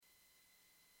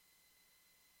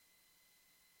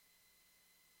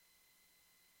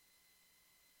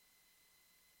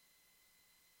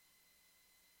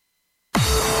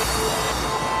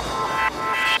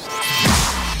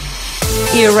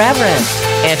Irreverent,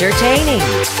 entertaining,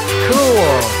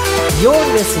 cool. You're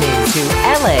listening to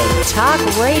LA Talk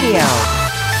Radio.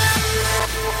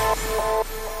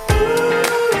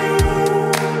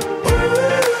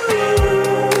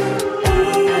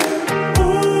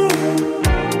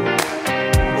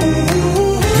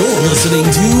 You're listening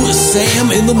to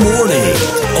Sam in the Morning,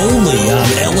 only on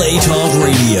LA Talk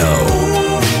Radio.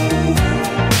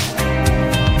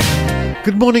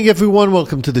 Good morning, everyone.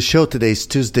 Welcome to the show. Today's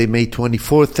Tuesday, May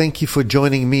 24th. Thank you for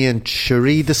joining me and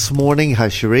Cherie this morning. Hi,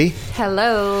 Cherie.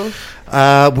 Hello.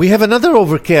 We have another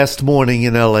overcast morning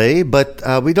in LA, but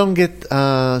we don't get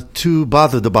too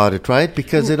bothered about it, right?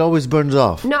 Because it always burns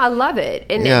off. No, I love it.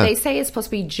 And Yeah. they say it's supposed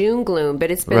to be June gloom, but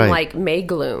it's been Right. like May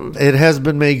gloom. It has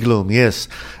been May gloom, yes.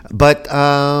 But,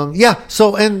 yeah,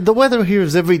 so, and the weather here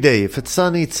is every day. If it's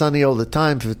sunny all the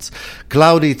time. If it's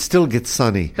cloudy, it still gets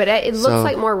sunny. But it looks So-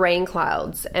 like more rain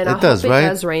clouds. And I It does, hope it right?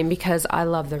 does rain because I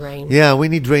love the rain. Yeah, we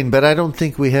need rain, but I don't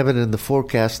think we have it in the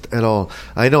forecast at all.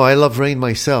 I know, I love rain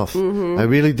myself. I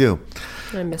really do.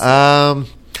 I miss it.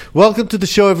 Welcome to the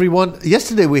show, everyone.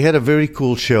 Yesterday we had a very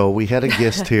cool show. We had a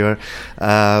guest here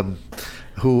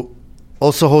who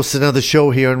also hosts another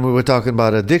show here, and we were talking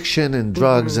about addiction and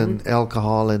drugs and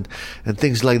alcohol and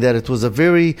things like that. It was a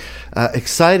very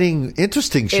exciting,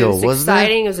 interesting It show, was wasn't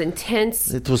exciting. It was intense.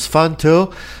 it? It was fun,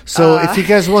 too. So if you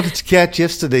guys wanted to catch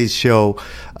yesterday's show,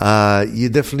 you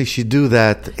definitely should do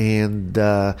that and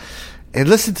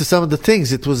listen to some of the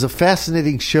things. It was a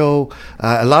fascinating show.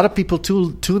 A lot of people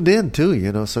tuned in,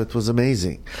 too, so it was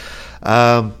amazing.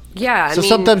 Yeah, I So mean,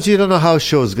 sometimes you don't know how a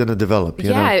show is going to develop, you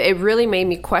know? it really made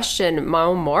me question my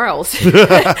own morals.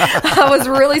 I was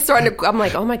really starting to. I'm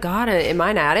like, oh my god, am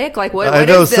I an addict? Like, what? I what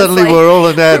know, is this? suddenly Like, we're all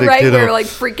an addict, right? you know. We were like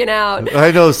freaking out.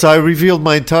 I know. So I revealed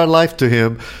my entire life to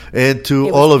him and to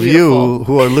It was all of you beautiful.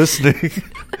 who are listening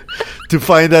to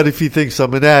find out if he thinks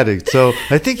I'm an addict. So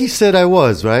I think he said I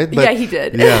was, right? Yeah, he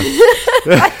did. Yeah.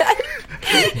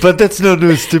 But that's no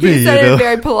news to me, He said it in you a know.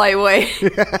 very polite way.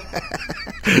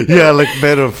 Yeah, like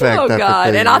matter of fact. Oh type of God!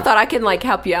 thing. And I thought I can like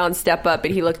help you out and step up,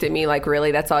 and he looked at me like,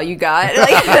 "Really? That's all you got?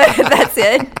 Like, that's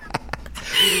it?"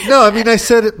 No, I mean, I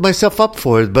set it myself up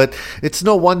for it, but it's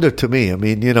no wonder to me. I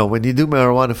mean, when you do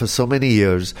marijuana for so many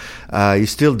years, you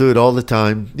still do it all the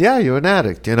time. Yeah, you're an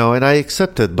addict, and I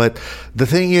accept it. But the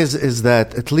thing is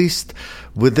that at least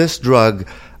with this drug,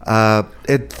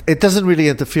 it doesn't really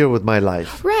interfere with my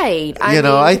life. Right.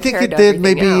 I think compared it to did everything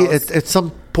maybe else. at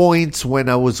some points when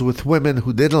I was with women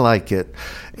who didn't like it,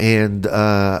 and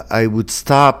I would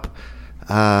stop,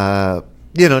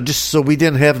 just so we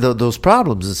didn't have those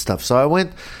problems and stuff. So I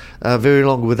went very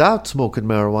long without smoking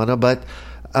marijuana, but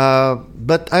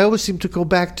I always seem to go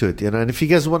back to it, And if you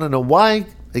guys want to know why,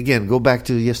 again, go back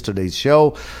to yesterday's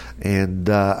show, and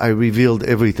I revealed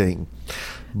everything.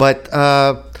 But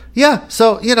yeah,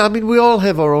 so I mean, we all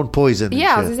have our own poison. and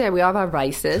Yeah, I was shit. gonna say we all have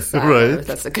vices. I don't Right. know if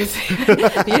that's a good thing.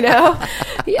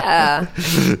 Yeah.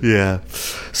 Yeah.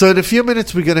 So in a few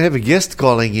minutes, we're going to have a guest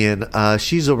calling in.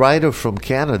 She's a writer from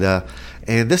Canada,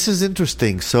 and this is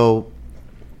interesting. So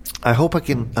I hope I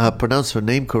can pronounce her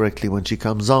name correctly when she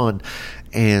comes on.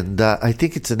 And I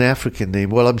think it's an African name.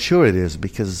 Well, I'm sure it is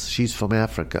because she's from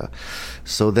Africa.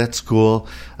 So that's cool.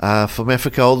 From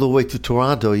Africa all the way to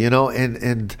Toronto,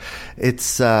 and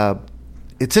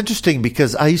it's interesting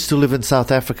because I used to live in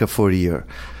South Africa for a year.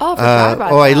 Oh, I forgot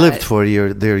about I that. lived for a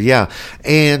year there, yeah.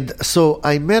 And so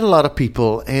I met a lot of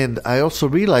people, and I also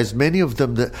realized many of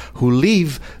them who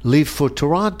leave for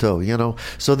Toronto,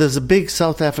 So there's a big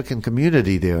South African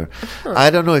community there.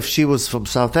 I don't know if she was from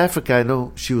South Africa. I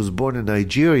know she was born in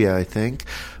Nigeria, I think.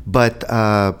 But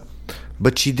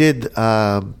she did...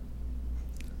 yeah,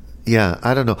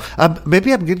 I don't know.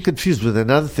 Maybe I'm getting confused with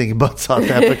another thing about South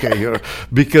Africa here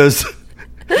because...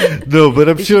 No, but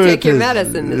I'm Did sure you take it your is.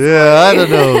 medicine this Yeah, I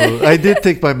morning? don't know. I did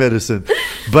take my medicine,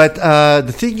 but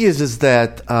the thing is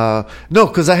that no,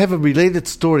 because I have a related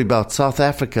story about South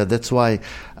Africa. That's why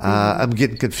I'm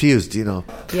getting confused.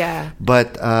 Yeah.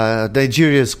 But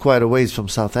Nigeria is quite a ways from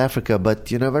South Africa,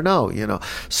 but you never know.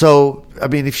 So I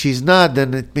mean, if she's not,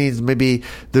 then it means maybe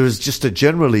there's just a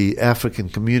generally African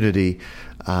community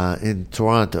in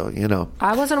Toronto.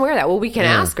 I wasn't aware of that. Well, we can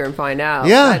ask her and find out.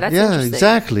 Yeah, That's yeah, interesting.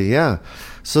 exactly, yeah.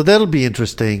 So that'll be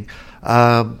interesting.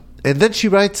 And then she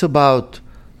writes about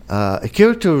a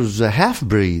character who's a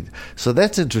half-breed. So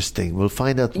that's interesting. We'll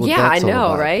find out what Yeah, that's I know,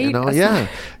 all about. right?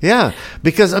 Yeah.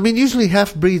 Because, I mean, usually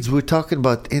half-breeds, we're talking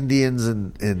about Indians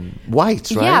and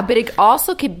whites, right? Yeah, but it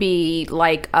also could be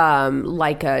like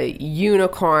a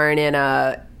unicorn and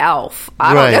a elf.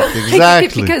 I don't Right, know.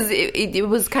 exactly. Because it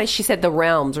was kind of, she said the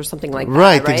realms or something like that.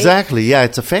 Right, Right, exactly. Yeah,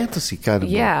 it's a fantasy kind of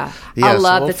book. Yeah. Yeah, I so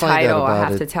love we'll the find out title, I about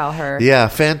have it. to tell her. Yeah,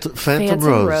 Phantom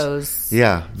Rose.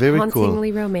 Yeah, very cool.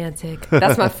 Hauntingly romantic.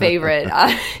 That's my favorite.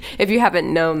 If you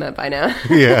haven't known that by now.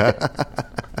 Yeah.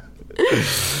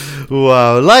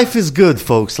 Wow, life is good,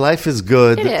 folks. Life is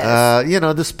good. It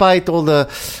is. Despite all the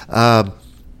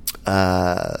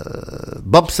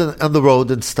bumps on the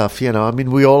road and stuff, I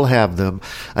mean, we all have them.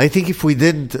 I think if we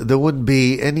didn't, there wouldn't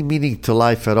be any meaning to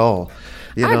life at all.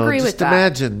 I agree just with that.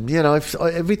 imagine, if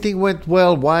everything went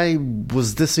well, why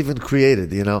was this even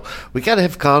created? We got to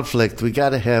have conflict. We got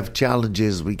to have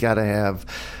challenges. We got to have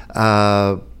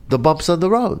the bumps on the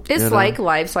road. It's like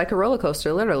life's like a roller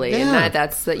coaster, literally. Yeah. And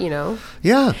that's the,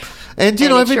 Yeah. And, and it's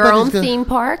your own everybody's theme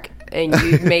park, and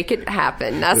you make it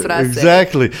happen. That's what I say.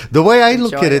 Exactly. The way I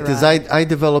look Enjoy at it the is ride. I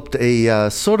developed a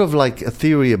sort of like a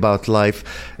theory about life.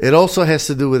 It also has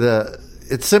to do with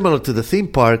it's similar to the theme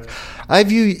park. I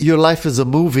view your life as a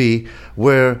movie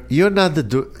where you're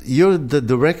the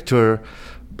director.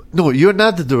 No, you're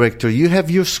not the director. You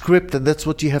have your script, and that's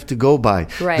what you have to go by.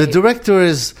 Right. The director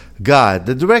is God.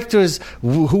 The director is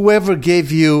whoever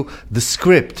gave you the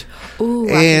script. Ooh,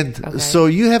 and so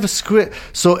you have a script.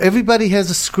 So everybody has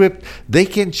a script. They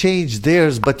can change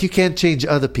theirs, but you can't change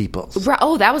other people's. Right.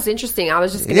 Oh, that was interesting. I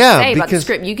was just going to Yeah, say about the because-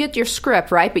 script. You get your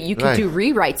script, right? But you can Right. do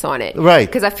rewrites on it. Right.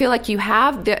 Because I feel like you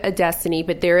have a destiny,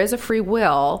 but there is a free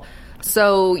will.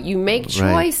 So you make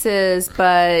choices,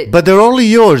 but But they're only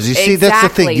yours. You see, that's the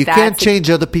thing. Exactly. You can't That's change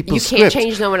other people's you can't scripts.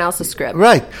 change no one else's script.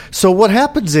 Right. So what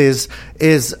happens is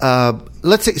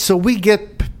let's say, so we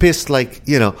get pissed, like,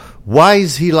 why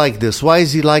is he like this? Why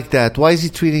is he like that? Why is he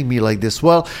treating me like this?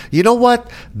 Well, you know what?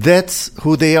 That's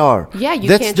who they are. Yeah, you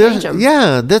that's can't their, change 'em.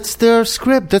 Yeah, that's their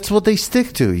script. That's what they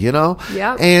stick to,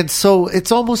 Yep. And so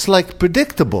it's almost like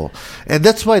predictable. And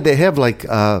that's why they have like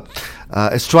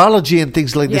astrology and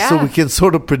things like this, so Yeah. we can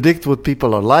sort of predict what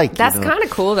people are like. That's kind of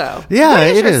cool, though. Yeah, what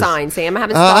is it your is. sign, Sam? I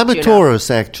haven't stalked I'm a you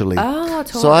Taurus, actually. Oh,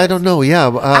 So I don't know. Yeah,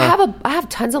 I have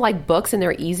tons of like books and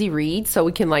they're easy reads, so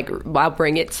we can I'll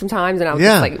bring it sometimes and I'll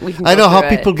yeah. just we can. I go know how through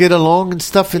it. people get along and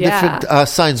stuff in Yeah. different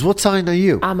signs. What sign are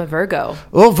you? I'm a Virgo.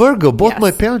 Oh, Virgo. Both Yes.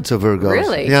 my parents are Virgos.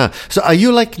 Really? Yeah. So are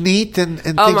you like neat and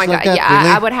things Oh my like god! that? Yeah, really?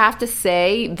 I would have to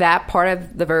say that part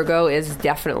of the Virgo is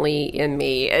definitely in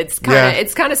me. It's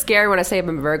kind of scary when I say I'm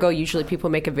a Virgo. Usually people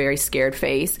make a very scared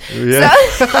face. Yeah.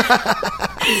 So,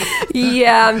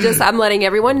 yeah, I'm letting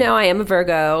everyone know I am a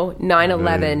Virgo.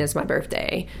 9/11 is my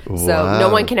birthday, so Wow. no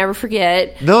one can ever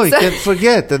forget. No, you So- can't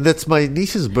forget, and that's my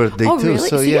niece's birthday Oh too. really?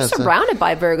 So yeah, you're surrounded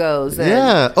by Virgos. And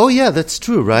yeah. Oh, yeah. That's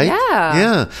true, right?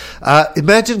 Yeah. Yeah.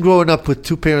 Imagine growing up with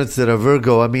two parents that are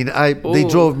Virgo. I mean, they Ooh.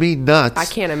 drove me nuts. I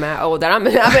can't imagine. Oh, then I'm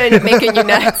gonna end up making you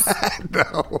nuts.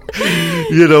 But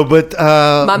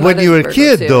when mother's you're a Virgo,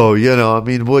 kid, too. though, I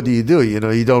mean, what do?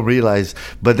 You don't realize.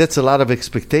 But that's a lot of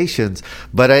expectations.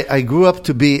 But I grew up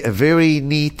to be a very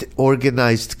neat,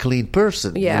 organized, clean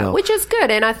person. Yeah, which is good.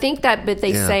 And I think that, but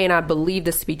they Yeah. say, and I believe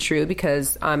this to be true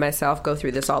because I myself go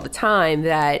through this all the time,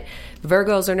 that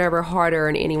Virgos are never harder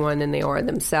on anyone than they are on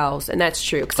themselves. And that's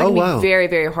true. Because I can wow. be very,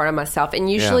 very hard on myself.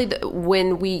 And usually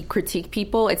when we critique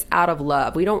people, it's out of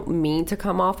love. We don't mean to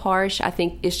come off harsh. I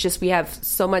think it's just we have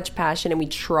so much passion and we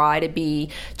try to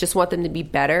just want them to be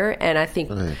better. And I think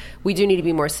we do need to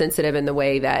be more sensitive in the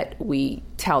way that we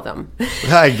tell them.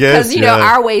 I guess, Because,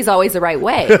 our way is always the right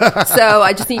way. So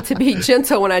I just need to be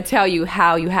gentle when I tell you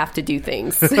how you have to do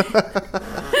things.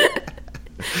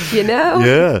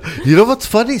 Yeah. You know what's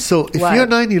funny? So if What? you're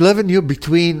 9/11, you're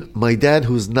between my dad,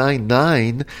 who's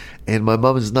 9'9", and my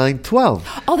mom is 9'12".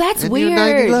 Oh, that's and weird. You're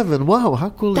 9/11. Wow, how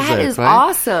cool is that? That is right?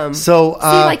 awesome. So,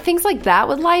 see, things like that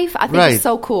with life, I think is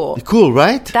so cool. Cool,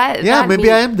 right? That maybe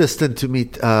means- I am destined to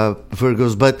meet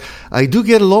Virgos, but I do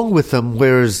get along with them.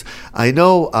 Whereas I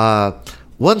know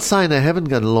one sign I haven't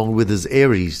gotten along with is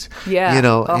Aries. Yeah.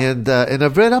 And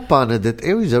I've read up on it that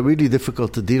Aries are really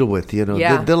difficult to deal with.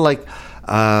 Yeah.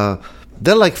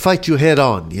 They'll like fight you head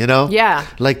on. Yeah.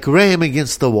 Like ram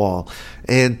against the wall,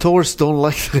 and Taurus don't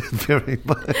like that very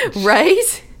much. Right?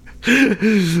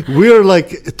 We're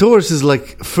like Taurus is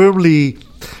like firmly,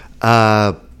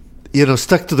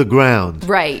 stuck to the ground.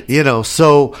 Right.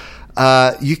 So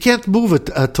you can't move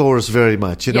a Taurus very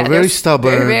much. Yeah, very they're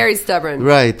stubborn. Very, very stubborn.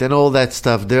 Right, and all that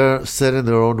stuff. They're set in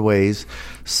their own ways.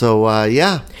 So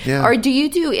yeah. Or do you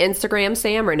do Instagram,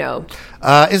 Sam, or no?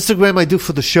 Instagram I do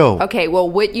for the show. Okay, well,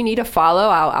 what you need to follow,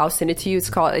 I'll send it to you.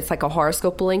 It's like a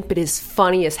horoscope link, but it's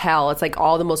funny as hell. It's like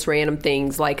all the most random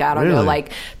things, like I don't know,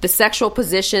 like the sexual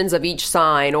positions of each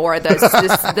sign, or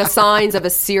the signs of a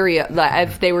Syria, like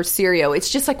if they were Syrio. It's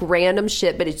just like random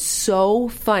shit, but it's so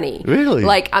funny. Really?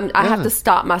 Like I have to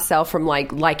stop myself from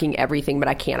like liking everything, but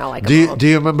I can't. I like them all. Do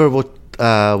you remember what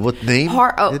name?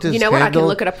 You know what? I can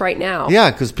look it up right now.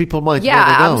 Yeah, because people might want to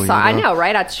know. I'm sorry. I know,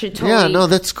 right? I should totally. Yeah, no,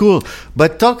 that's cool.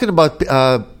 But talking about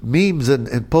memes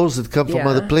and posts that come from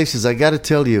other places, I got to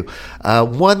tell you,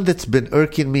 one that's been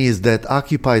irking me is that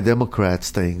Occupy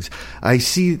Democrats things. I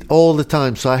see it all the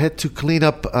time, so I had to clean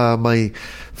up my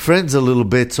friends a little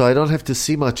bit so I don't have to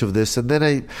see much of this. And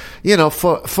then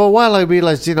for a while I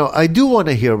realized, I do want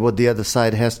to hear what the other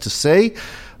side has to say.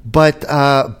 But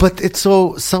it's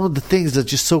some of the things are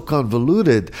just so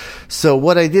convoluted. So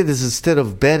what I did is, instead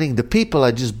of banning the people,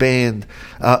 I just banned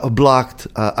blocked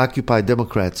Occupy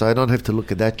Democrats, so I don't have to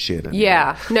look at that shit anymore.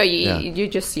 Yeah, no, you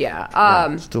just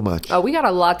it's too much. We got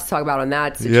a lot to talk about on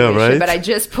that situation. Yeah, right? But I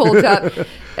just pulled up.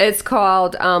 It's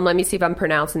called. Let me see if I'm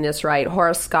pronouncing this right.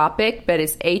 Horoscopic, but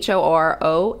it's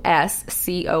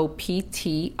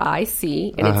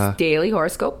HOROSCOPTIC, and it's Daily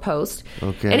Horoscope Post.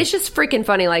 Okay, and it's just freaking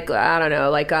funny. Like I don't know,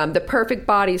 like the Perfect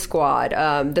Body Squad,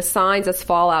 the signs as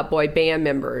Fall Out Boy band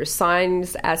members,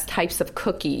 signs as types of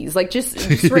cookies, like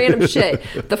just random shit.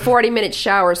 The 40-minute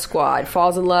shower squad,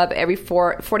 falls in love every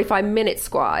 45-minute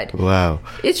squad. Wow,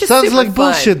 it's just sounds super like fun.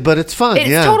 Bullshit, but it's fun.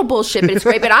 It's total bullshit, but it's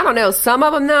great. But I don't know, some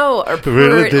of them though are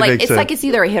like it's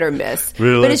either a hit or miss.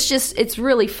 Really? But it's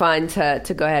really fun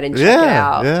to go ahead and check it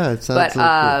out. Yeah, it sounds cool.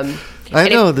 I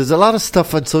know there's a lot of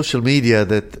stuff on social media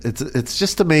that it's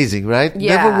just amazing, right?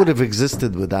 Yeah. Never would have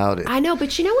existed without it. I know,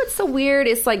 but you know what's so weird?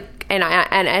 It's like, and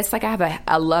it's like I have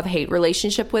a love-hate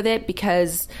relationship with it,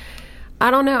 because I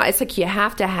don't know. It's like you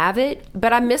have to have it,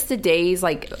 but I miss the days,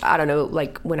 like, I don't know,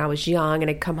 like when I was young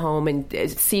and I'd come home and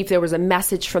see if there was a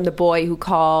message from the boy who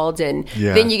called, and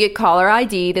then you get caller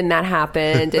ID, then that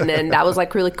happened, and then that was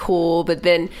like really cool. But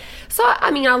then, so I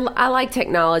mean, I like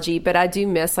technology, but I do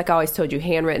miss, like I always told you,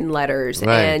 handwritten letters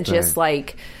and just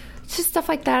like, just stuff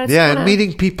like that. It's and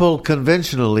meeting people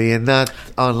conventionally and not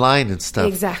online and stuff.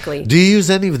 Exactly. Do you use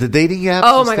any of the dating apps?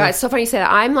 Oh my God, it's so funny you say that.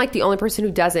 I'm like the only person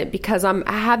who doesn't, because I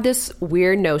have this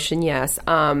weird notion, yes.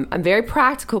 I'm very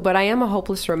practical, but I am a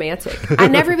hopeless romantic.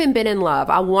 I've never even been in love.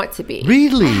 I want to be.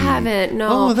 Really? I haven't,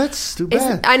 no. Oh, that's too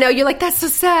bad. I know, you're like, that's so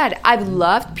sad. I've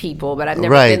loved people, but I've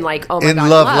never been like, oh my God, in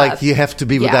love, like you have to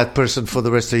be with that person for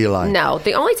the rest of your life. No,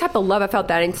 the only type of love I felt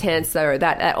that intense or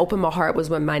that opened my heart was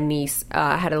when my niece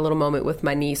had a little moment with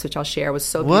my niece, which I'll share, was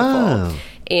so beautiful. Wow.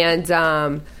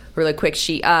 And really quick,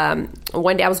 she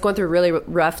one day I was going through a really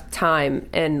rough time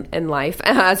in life,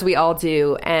 as we all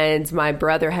do, and my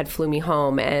brother had flew me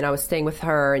home, and I was staying with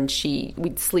her, and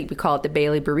we'd sleep, we call it the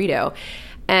Bailey burrito.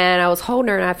 And I was holding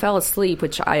her and I fell asleep,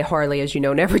 which I hardly, as you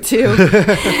know, never do.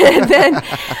 And then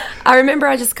I remember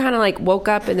I just kind of like woke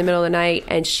up in the middle of the night,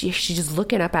 and she's just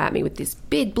looking up at me with these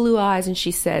big blue eyes, and she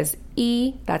says,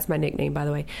 E, that's my nickname, by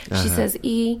the way. She says,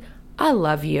 E, I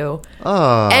love you.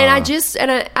 Oh. And I just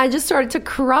started to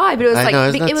cry, but it was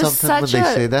it was such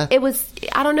it was,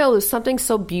 I don't know, it was something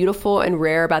so beautiful and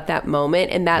rare about that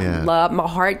moment, and that love. My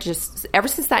heart just, ever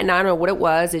since that night, I don't know what it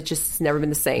was, it just never been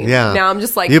the same. Yeah. Now I'm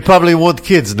just like, you probably want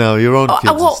kids now, your own kids.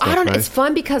 Well, stuff, I don't know. right? It's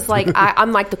fun because like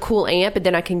I'm like the cool aunt, but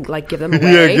then I can like give them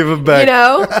away. Yeah, give them back. You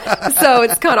know, so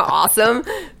it's kind of awesome.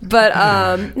 But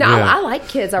I like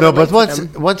kids. But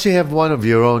once you have one of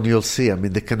your own, you'll see. I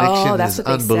mean, the connection is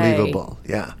unbelievable.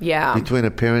 Yeah, between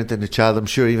a parent and a child. I'm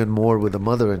sure even more with a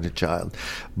mother and a child.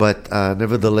 But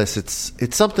nevertheless,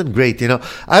 it's something great. You know,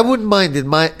 I wouldn't mind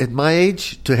at my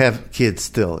age to have kids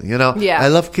still. You know, I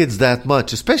love kids that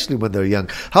much, especially when they're young.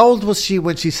 How old was she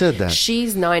when she said that?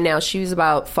 She's 9 now. She was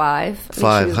about 5.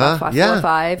 5, huh? 4 or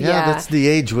 5. Yeah, that's the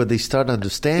age where they start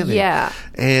understanding. Yeah,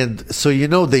 and so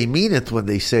they mean it when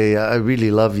they say, "I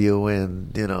really love you,"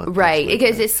 and right,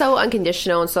 because it's so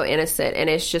unconditional and so innocent, and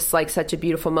it's just like such a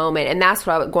beautiful moment. And that's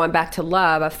what going back to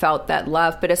love, I felt that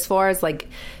love. But as far as like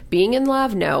being in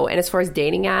love, no. And as far as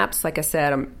dating apps, like I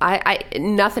said, I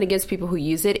nothing against people who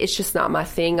use it. It's just not my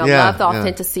thing. I love the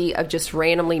authenticity of just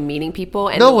randomly meeting people,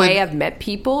 and the way I've met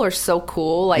people are so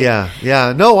cool. Like,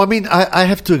 no, I mean, I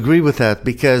have to agree with that,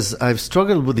 because I've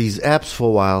struggled with these apps for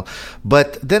a while,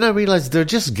 but then I realized they're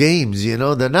just games.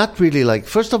 They're not really like.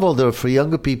 First of all, they're for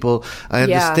younger people. I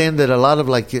understand that a lot of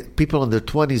like people in their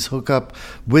 20s hook up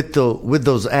with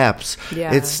those apps.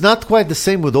 Yeah. It's not quite the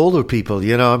same with older people.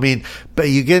 I mean,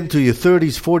 you get into your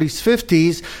 30s, 40s,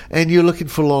 50s, and you're looking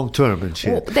for long term and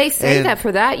shit. Well, they say that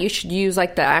for that you should use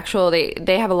like the actual.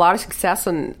 They have a lot of success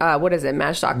on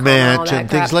Match.com and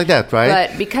things like that, right?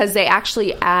 But because they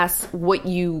actually ask what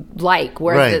you like,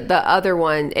 whereas the other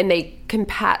one, and they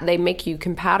make you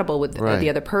compatible with the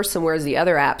other person, whereas the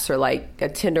other apps are like a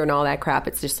Tinder and all that crap.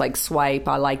 It's just like swipe.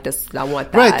 I like this. I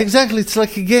want that. Right, exactly. It's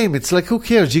like a game. It's like, who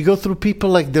cares? You go through people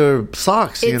like their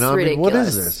socks. It's you know, ridiculous. I mean, what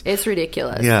is this? It's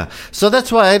ridiculous. Yeah. So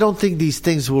that's why I don't think these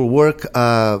things will work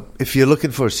if you're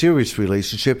looking for a serious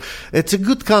relationship. It's a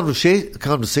good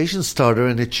conversation starter,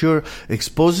 and it sure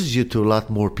exposes you to a lot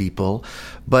more people.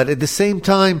 But at the same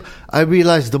time, I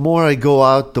realize the more I go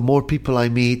out, the more people I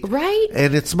meet. Right.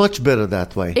 And it's much better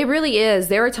that way. It really is.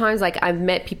 There are times like I've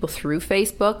met people through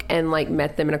Facebook and like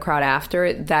met them in a crowd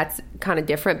after. That's kind of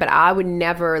different. But I would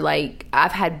never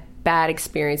I've had bad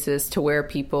experiences to where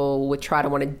people would try to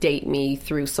want to date me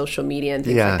through social media and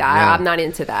things like that. Yeah. I'm not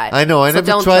into that. I know. I so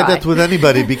never tried that with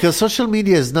anybody because social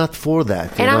media is not for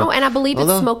that. And I believe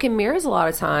it's smoke and mirrors a lot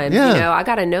of times. Yeah. You know, I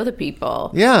got to know the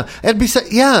people. Yeah. And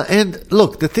and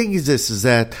look, the thing is this, is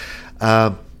that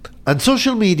on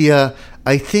social media,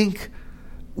 I think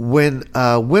when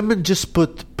women just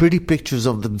put pretty pictures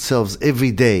of themselves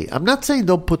every day, I'm not saying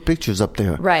don't put pictures up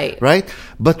there, right?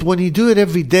 But when you do it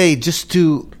every day, just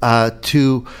to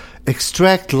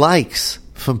extract likes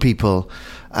from people,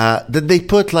 then they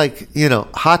put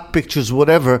hot pictures,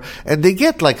 whatever, and they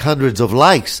get like hundreds of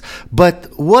likes.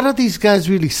 But what are these guys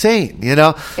really saying?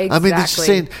 Exactly. I mean, they're just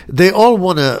saying they all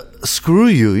want to screw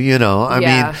you. I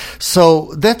mean,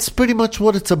 so that's pretty much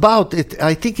what it's about.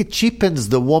 I think it cheapens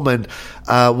the woman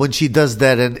when she does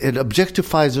that, and it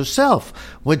objectifies herself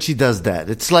when she does that.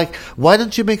 It's like, why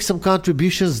don't you make some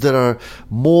contributions that are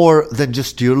more than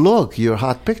just your look, your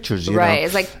hot pictures? Right.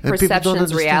 It's like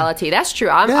perception's reality. That's true.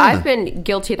 I've been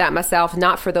guilty of that myself,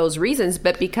 not for those reasons,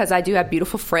 but because I do have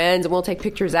beautiful friends and we'll take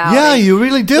pictures out. Yeah, you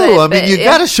really do. I mean, you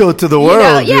got to show it to the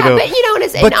world.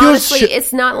 But honestly,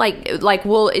 it's not like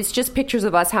it's just pictures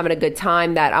of us having a good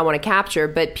time that I want to capture,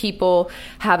 but people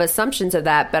have assumptions of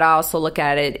that. But I also look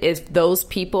at it as those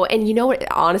people, and you know what?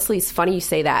 Honestly, it's funny you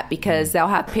say that because they'll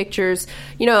have pictures.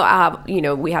 We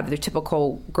have the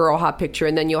typical girl hot picture,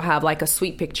 and then you'll have like a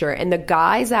sweet picture. And the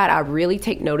guys that I really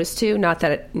take notice to, not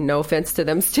that no offense to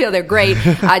them, still they're great.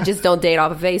 I just don't date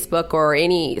off of Facebook or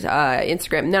any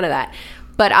Instagram, none of that.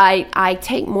 But I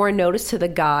take more notice to the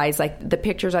guys, like the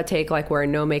pictures I take, like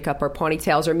wearing no makeup or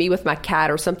ponytails, or me with my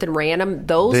cat or something random.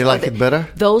 They like it better?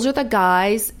 Those are the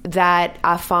guys that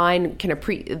I find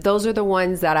those are the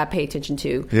ones that I pay attention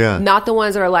to. Yeah. Not the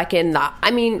ones that are like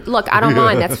I mean, look, I don't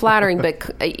mind. That's flattering. But,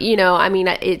 I mean,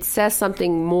 it says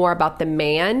something more about the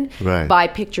man by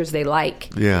pictures they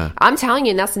like. Yeah. I'm telling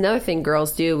you, and that's another thing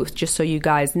girls do, just so you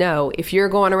guys know. If you're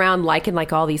going around liking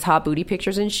like all these hot booty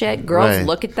pictures and shit, girls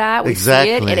look at that. We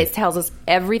see it, and it tells us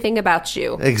everything about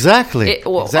you. Exactly. Exactly.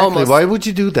 Almost. Why would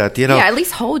you do that? Yeah, at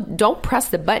least don't press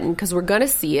the button because we're going to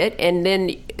see it, and then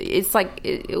it's like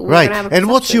we're right. Gonna have a and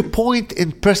what's your point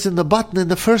in pressing the button in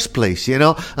the first place?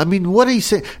 I mean, what are you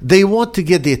saying? They want to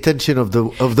get the attention of the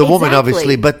woman,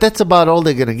 obviously, but that's about all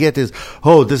they're going to get is,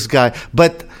 this guy.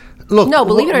 But look, no,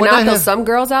 believe it or not, though, some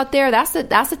girls out there, that's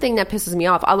the thing that pisses me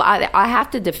off. I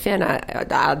have to defend.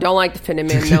 I don't like defending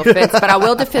men, no offense, but I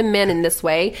will defend men in this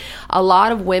way. A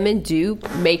lot of women do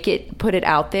put it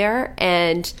out there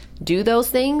and do those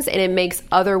things, and it makes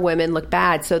other women look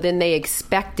bad. So then they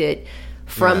expect it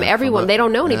from everyone. They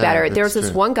don't know any better. There's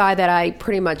this one guy that I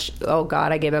pretty much,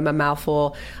 I gave him a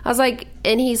mouthful. I was like,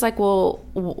 and he's like, well,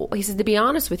 he said, to be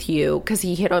honest with you, because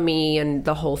he hit on me and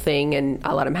the whole thing, and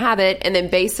I let him have it. And then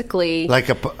basically... Like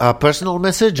a personal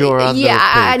message or on the page?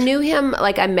 I knew him,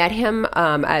 like I met him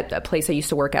at a place I used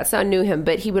to work at, so I knew him,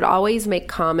 but he would always make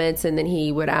comments, and then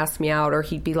he would ask me out, or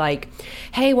he'd be like,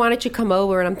 hey, why don't you come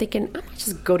over? And I'm thinking, I'm not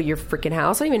just go to your freaking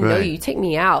house. I don't even know you. You take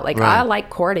me out. Like, I like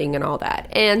courting and all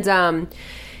that. And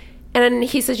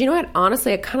he says, you know what?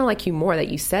 Honestly, I kind of like you more that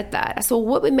you said that. So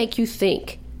what would make you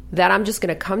think that I'm just going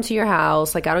to come to your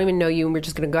house, like I don't even know you, and we're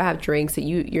just going to go have drinks, that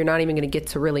you're not even going to get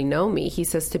to really know me? He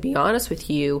says, to be honest with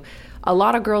you, a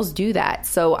lot of girls do that.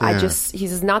 So he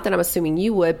says, not that I'm assuming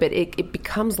you would, but it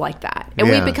becomes like that. And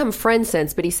we've become friends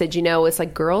since, but he said, it's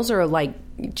like girls are like,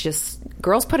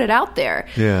 girls put it out there.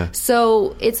 Yeah.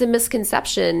 So it's a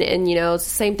misconception. And, it's the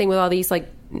same thing with all these like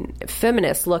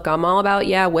feminists. Look, I'm all about,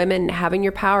 women having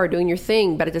your power, doing your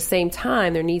thing. But at the same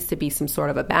time, there needs to be some sort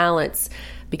of a balance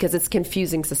because it's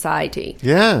confusing society.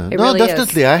 Yeah, really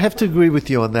definitely. is. I have to agree with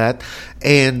you on that.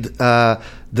 And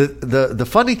the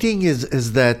funny thing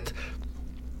is that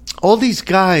all these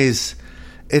guys,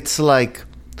 it's like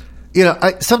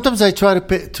sometimes I try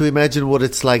to imagine what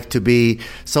it's like to be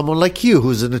someone like you,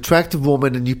 who's an attractive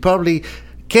woman, and you probably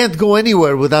can't go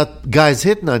anywhere without guys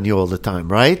hitting on you all the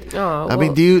time, right? Oh, I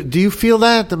mean, do you feel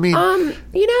that? I mean,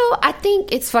 I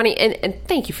think it's funny, and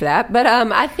thank you for that. But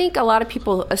I think a lot of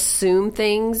people assume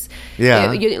things.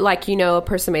 Yeah. A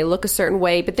person may look a certain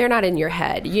way, but they're not in your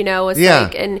head. It's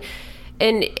like,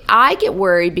 and I get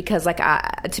worried because, like,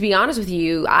 to be honest with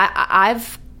you,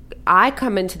 I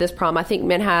come into this problem. I think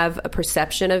men have a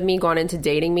perception of me going into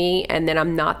dating me, and then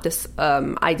I'm not this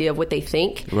idea of what they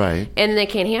think. Right. And they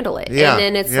can't handle it. Yeah. And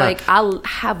then it's like, I'll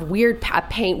have I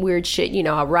paint weird shit,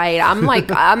 I write. I'm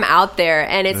like, I'm out there.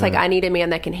 And it's like, I need a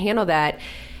man that can handle that.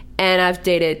 And I've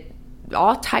dated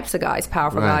all types of guys,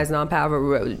 powerful guys,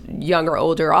 non-powerful, younger,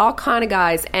 older, all kind of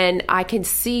guys. And I can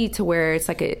see to where it's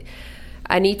like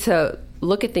I need to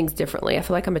look at things differently. I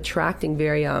feel like I'm attracting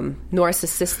very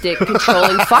narcissistic,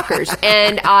 controlling fuckers,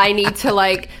 and I need to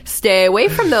like stay away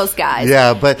from those guys.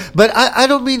 Yeah, but I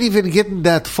don't mean even getting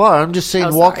that far. I'm just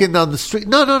saying walking down the street.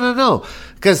 No.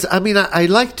 Because, I mean, I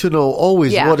like to know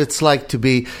always what it's like to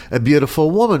be a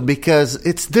beautiful woman, because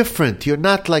it's different. You're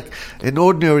not like an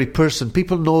ordinary person.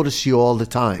 People notice you all the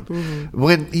time. Mm-hmm.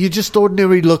 When you're just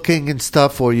ordinary looking and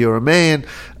stuff, or you're a man,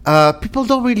 people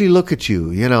don't really look at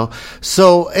you,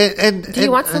 So, do you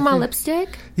want some more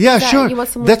lipstick? Yeah, sure.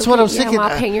 That's what I was thinking.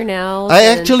 I'll paint your nails. I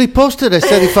actually posted. I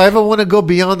said, if I ever want to go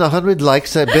beyond 100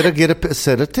 likes, I better get a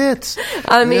set of tits.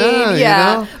 I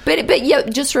mean,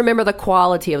 But just remember the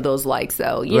quality of those likes,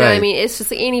 though. You know what I mean? It's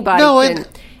just anybody can...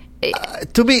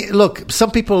 to me, look,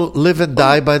 some people live and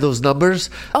die by those numbers.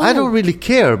 I don't really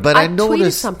care, but I noticed... I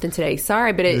tweeted something today.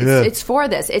 Sorry, but it's for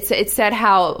this. It said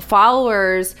how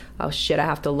followers... Oh, shit, I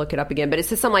have to look it up again. But it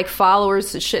says something like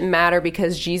followers shouldn't matter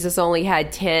because Jesus only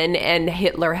had 10 and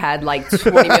Hitler had like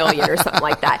 20 million or something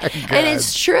like that. And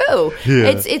it's true.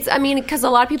 Yeah. It's. I mean, because a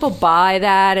lot of people buy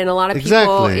that, and a lot of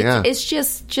people... It's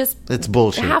just... It's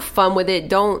bullshit. Have fun with it.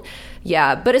 Don't...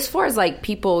 Yeah, but as far as like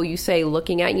people, you say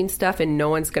looking at you and stuff, and no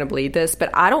one's going to believe this,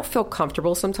 but I don't feel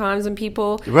comfortable sometimes when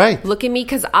people look at me,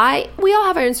 because we all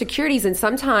have our insecurities, and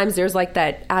sometimes there's like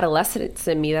that adolescence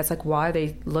in me that's like, why are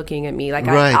they looking at me? Like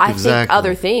I think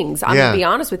other things. I'm going to be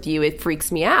honest with you, it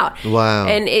freaks me out. Wow.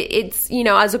 And it's,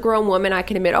 as a grown woman, I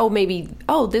can admit,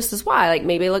 this is why, like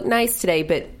maybe I look nice today,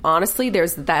 but honestly,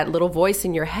 there's that little voice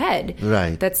in your head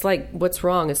that's like, what's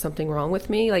wrong? Is something wrong with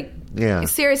me? Like,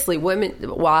 seriously, women,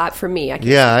 for me, I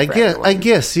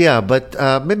guess,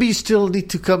 but maybe you still need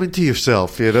to come into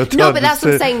yourself, No, but that's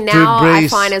what I'm saying. Now I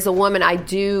find as a woman, I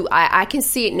can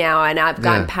see it now, and I've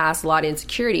gotten past a lot of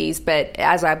insecurities, but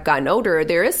as I've gotten older,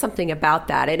 there is something about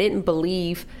that. I didn't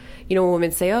believe, when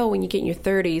women say, when you get in your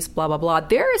 30s, blah, blah, blah,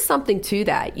 there is something to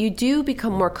that. You do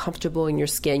become more comfortable in your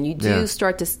skin. You do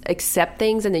start to accept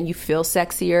things, and then you feel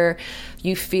sexier.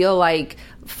 You feel like,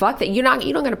 fuck that. You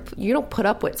don't put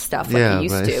up with stuff like you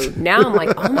used to. Now I'm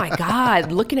like, oh my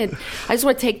God, I just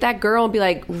want to take that girl and be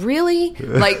like, really?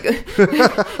 Like,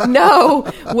 no,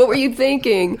 what were you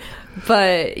thinking?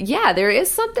 But there is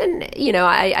something,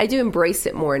 I do embrace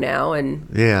it more now, and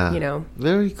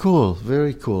very cool,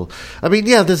 very cool. I mean,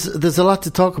 there's a lot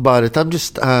to talk about it. I'm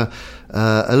just a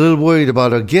little worried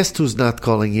about our guest who's not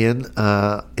calling in,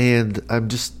 and I'm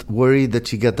just worried that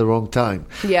she got the wrong time.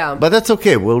 Yeah, but that's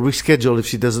okay. We'll reschedule if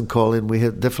she doesn't call in. We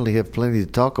definitely have plenty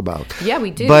to talk about. Yeah,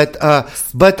 we do. But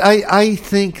I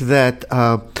think that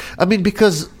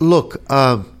because look,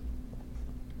 all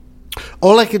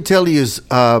I can tell you is.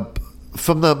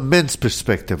 From the men's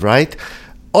perspective, right?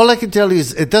 All I can tell you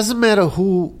is it doesn't matter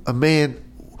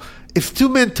if two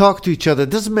men talk to each other, it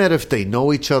doesn't matter if they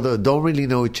know each other or don't really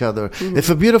know each other. Mm-hmm. If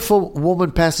a beautiful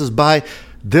woman passes by,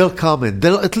 they'll comment.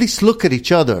 They'll at least look at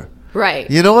each other.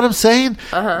 Right. You know what I'm saying?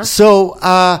 Uh-huh. So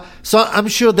I'm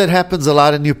sure that happens a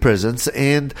lot in your presence,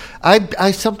 and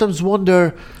I sometimes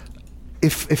wonder...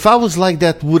 If I was like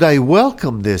that, would I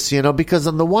welcome this? Because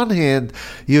on the one hand,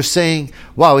 you're saying,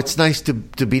 wow, it's nice to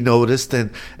be noticed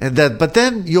and that, but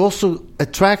then you also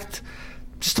attract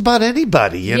just about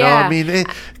anybody, you know? I mean,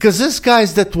 because there's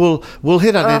guys that will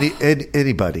hit on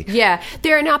anybody. Yeah.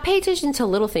 Now pay attention to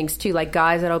little things too, like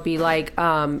guys that'll be like,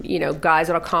 guys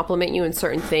that'll compliment you in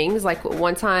certain things. Like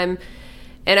one time,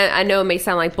 and I know it may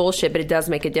sound like bullshit, but it does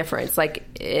make a difference. Like,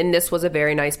 and this was a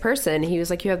very nice person. He was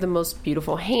like, "You have the most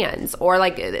beautiful hands," or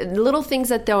like little things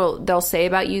that they'll say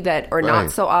about you that are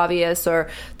not so obvious, or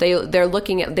they're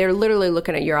literally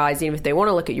looking at your eyes, even if they want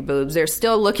to look at your boobs, they're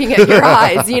still looking at your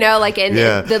eyes. Like, and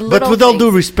the little. But with all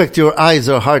due respect, your eyes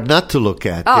are hard not to look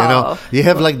at. You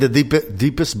have like the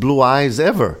deepest blue eyes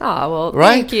ever. Oh well,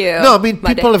 right? thank you. No, I mean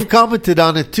people have commented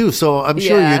on it too, so I'm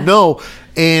sure you know.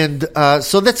 And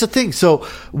so that's the thing. So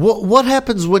what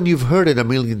happens when you've heard it a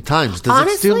million times? Does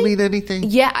it still mean anything?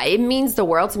 Yeah, it means the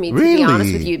world to me, to be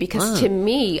honest with you, because to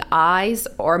me, eyes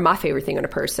are my favorite thing on a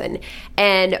person.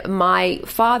 And my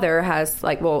father has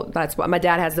that's what my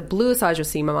dad has the bluest eyes you'll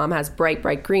see. My mom has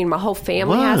bright green. My whole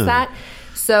family has that.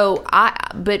 So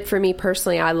but for me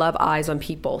personally, I love eyes on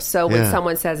people. So when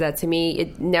someone says that to me,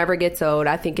 it never gets old.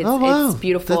 I think it's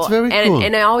beautiful. That's very cool.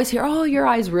 And I always hear, "Oh, your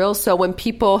eyes real." So when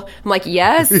people, I'm like,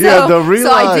 "Yes." So, the real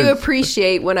eyes. I do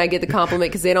appreciate when I get the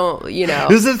compliment because they don't,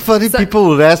 Isn't it funny? People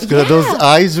would ask, "Are those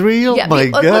eyes real?" Yeah, My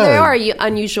God. Well, they are an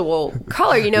unusual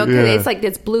color, because it's like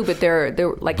it's blue, but they're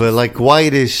like, but like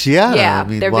whitish. Yeah, yeah, I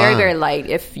mean, they're very, very light.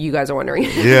 If you guys are wondering,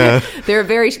 yeah, they're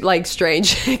very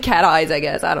strange cat eyes. I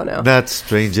guess I don't know. That's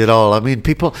strange at all. I mean,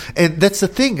 people, and that's the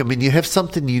thing. I mean, you have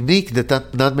something unique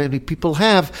that not many people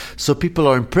have, so people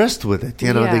are impressed with it.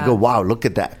 They go, "Wow, look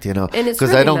at that!" Because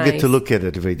really I don't nice. get to look at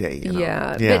it every day.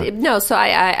 Yeah. But no. So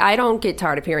I don't get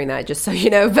tired of hearing that. Just so you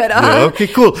know. But okay,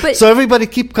 cool. So everybody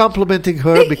keep complimenting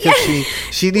her because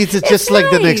she needs it just like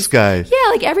the next guy. Yeah,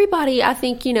 like everybody. I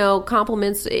think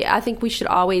compliments. I think we should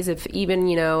always, if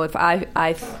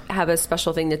I have a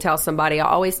special thing to tell somebody, I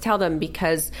always tell them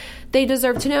because they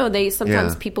deserve to know.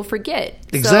 Sometimes people forget.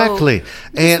 Exactly. So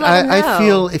and I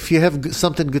feel if you have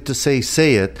something good to say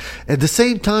it. At the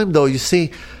same time, though, you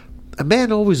see, a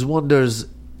man always wonders,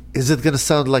 is it going to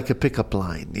sound like a pickup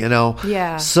line,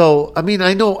 Yeah. So, I mean,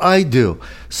 I know I do.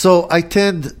 So I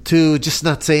tend to just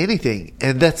not say anything.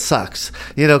 And that sucks,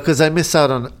 because I miss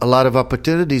out on a lot of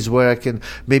opportunities where I can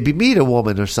maybe meet a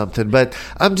woman or something. But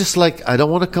I'm just like, I don't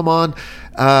want to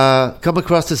come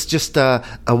across as just a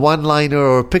one-liner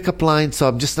or a pickup line, so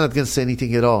I'm just not going to say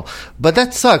anything at all. But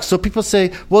that sucks. So people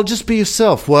say, well, just be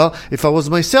yourself. Well, if I was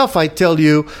myself, I'd tell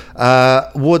you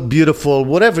what beautiful,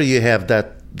 whatever you have,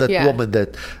 that woman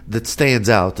that stands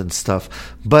out and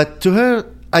stuff. But to her,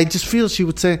 I just feel she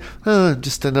would say,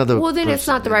 just another Well, then person, it's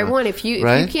not the right one. If you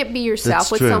can't be yourself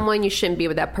That's with true. someone, you shouldn't be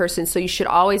with that person. So you should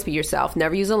always be yourself.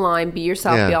 Never use a line. Be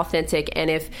yourself. Be authentic. And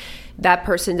if that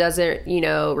person doesn't,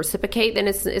 reciprocate, then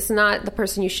it's not the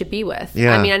person you should be with.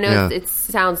 Yeah, I mean, I know it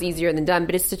sounds easier than done,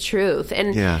 but it's the truth.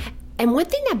 And one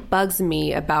thing that bugs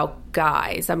me about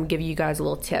guys, I'm going to give you guys a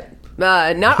little tip.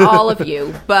 Not all of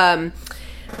you, but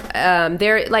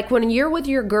they're like when you're with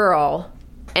your girl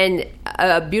and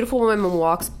a beautiful woman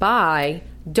walks by,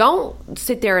 don't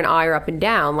sit there and eye her up and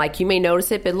down. Like, you may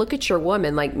notice it, but look at your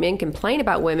woman. Like, men complain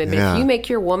about women, but if you make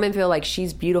your woman feel like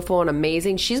she's beautiful and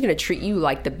amazing, she's going to treat you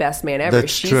like the best man ever.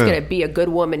 She's going to be a good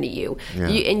woman to you.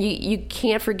 You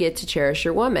can't forget to cherish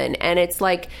your woman. And it's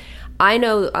like, I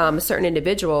know a certain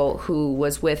individual who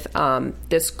was with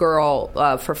this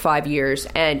girl for 5 years,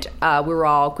 and we were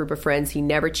all a group of friends. He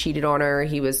never cheated on her.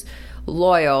 He was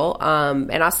loyal,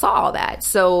 and I saw all that.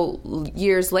 So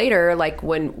years later, like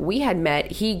when we had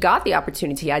met, he got the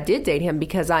opportunity. I did date him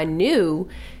because I knew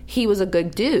he was a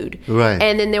good dude. Right.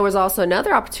 And then there was also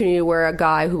another opportunity where a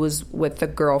guy who was with a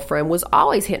girlfriend was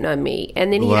always hitting on me.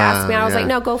 And then he asked me, and I was like,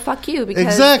 no, go fuck you. Because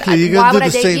exactly. You're why going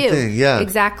would to do I the date same you? thing. Yeah.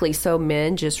 Exactly. So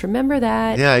men, just remember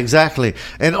that. Yeah, exactly.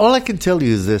 And all I can tell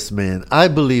you is this, man. I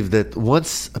believe that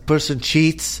once a person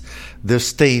cheats, they're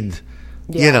stained.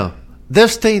 They're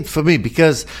stained for me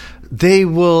because they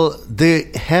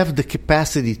have the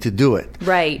capacity to do it.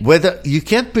 Right. Whether you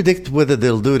can't predict whether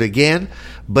they'll do it again,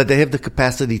 but they have the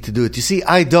capacity to do it. You see,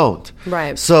 I don't.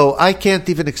 Right. So I can't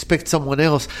even expect someone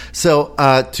else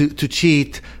to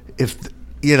cheat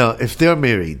if they're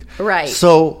married. Right.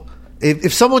 So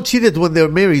if someone cheated when they're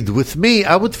married with me,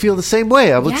 I would feel the same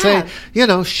way. I would say,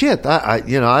 shit,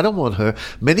 I don't want her.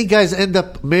 Many guys end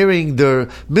up marrying their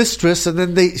mistress, and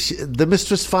then the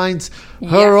mistress finds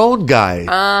her own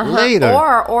guy later.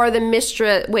 Or the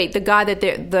mistress. Wait, the guy that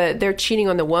they're cheating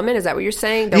on the woman. Is that what you're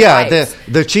saying?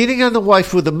 They're cheating on the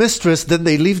wife with the mistress. Then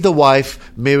they leave the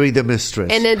wife, marry the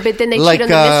mistress, and then they cheat on the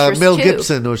mistress Mel too.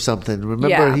 Gibson or something.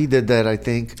 Remember, he did that, I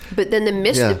think. But then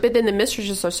the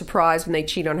mistresses are surprised when they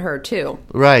cheat on her too.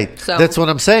 Right. So, that's what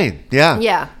I'm saying.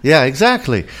 Yeah,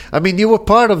 exactly. I mean, you were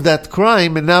part of that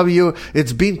crime, and now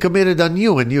it's being committed on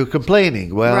you, and you're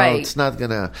complaining. Well, it's not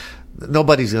gonna.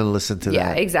 Nobody's going to listen to that.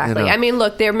 Yeah, exactly. I mean,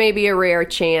 look, there may be a rare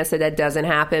chance that doesn't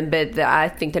happen, but I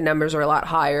think the numbers are a lot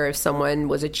higher. If someone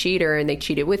was a cheater and they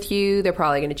cheated with you, they're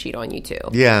probably going to cheat on you too.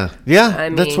 Yeah, I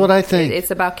mean, that's what I think.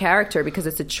 It's about character because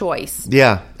it's a choice.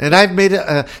 Yeah, and I've made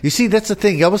it. You see, that's the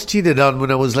thing. I was cheated on when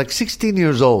I was like 16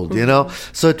 years old,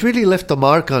 So it really left a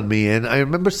mark on me. And I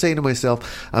remember saying to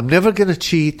myself, I'm never going to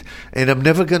cheat, and I'm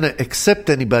never going to accept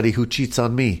anybody who cheats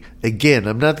on me again.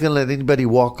 I'm not going to let anybody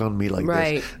walk on me like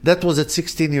this. That was at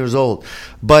 16 years old.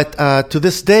 But to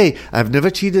this day, I've never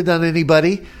cheated on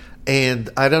anybody. And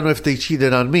I don't know if they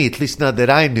cheated on me, at least not that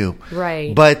I knew.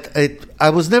 Right. But I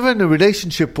was never in a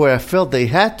relationship where I felt they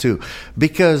had to,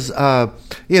 because, at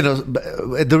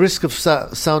the risk of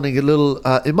sounding a little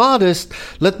immodest,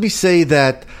 let me say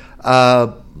that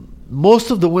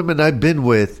most of the women I've been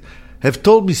with have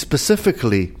told me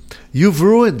specifically, you've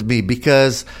ruined me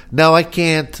because now I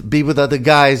can't be with other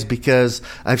guys because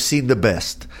I've seen the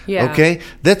best. Yeah. Okay?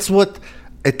 That's what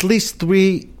at least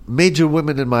 3 major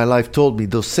women in my life told me,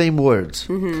 those same words.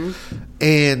 Mm-hmm.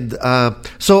 And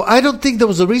so I don't think there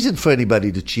was a reason for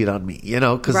anybody to cheat on me,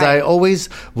 because Right. I always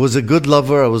was a good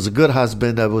lover. I was a good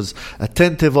husband. I was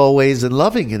attentive always and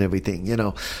loving and everything,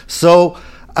 So,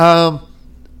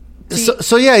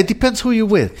 so yeah, it depends who you're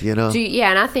with, and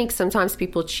I think sometimes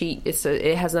people cheat.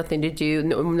 It has nothing to do,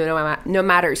 no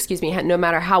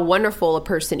matter how wonderful a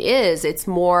person is, it's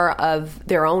more of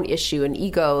their own issue and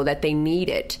ego that they need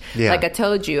it. Yeah. Like I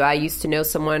told you, I used to know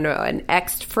someone, an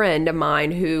ex-friend of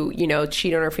mine who,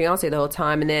 cheated on her fiance the whole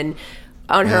time, and then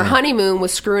on her honeymoon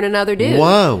was screwing another dude.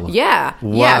 Wow. Yeah.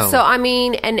 Wow. Yeah. So, I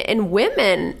mean, and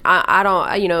women, I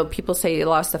don't, people say a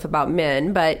lot of stuff about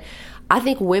men, but I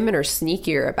think women are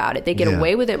sneakier about it. They get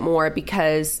away with it more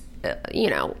because,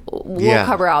 we'll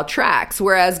cover our tracks.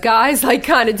 Whereas guys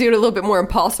kind of do it a little bit more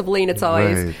impulsively, and it's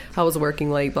always, Right. I was working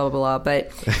late, blah, blah, blah.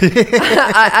 But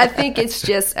I think it's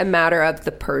just a matter of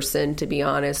the person, to be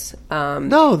honest.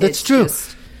 No, that's it's true.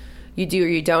 just, you do or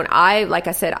you don't. Like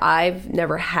I said, I've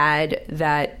never had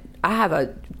that. I have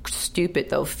a stupid,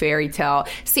 though, fairy tale.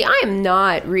 See, I am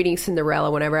not reading Cinderella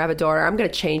whenever I have a daughter. I'm going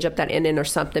to change up that ending or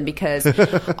something, because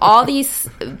all these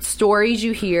stories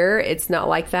you hear, it's not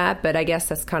like that, but I guess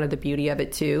that's kind of the beauty of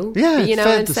it, too. Yeah, you it's know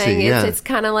fantasy, what I'm saying? yeah. It's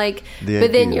kind of like, The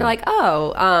but then idea. you're like,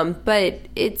 but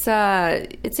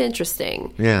it's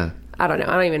interesting. Yeah. I don't know.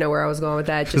 I don't even know where I was going with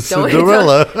that. Just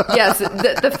Cinderella. Yes,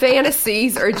 the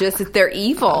fantasies are just, they're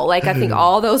evil. Like, I think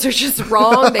all those are just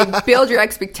wrong. They build your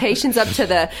expectations up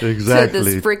to Exactly. to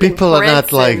this freaking People are not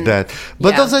prince like and- that. But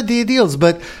Yeah. those are the ideals.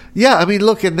 But yeah, I mean,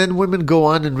 look, and then women go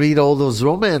on and read all those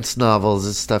romance novels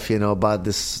and stuff, about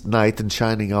this knight in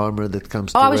shining armor that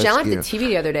comes to Oh, I was rescue. yelling at the TV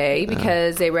the other day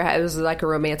because it was like a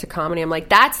romantic comedy. I'm like,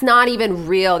 that's not even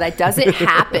real. That doesn't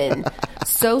happen.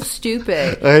 So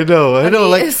stupid. I know. I mean,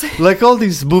 like it's- like all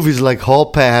these movies, like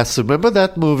Hall Pass. Remember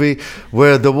that movie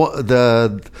where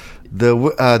the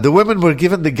women were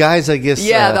given the guys, I guess.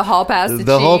 Yeah, the hall pass.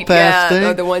 The Hall Pass thing.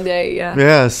 Or the one day. Yeah.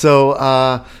 Yeah. So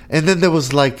and then there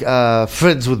was like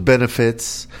Friends with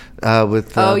Benefits.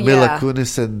 With Oh, Mila yeah.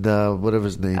 Kunis and whatever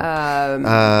his name,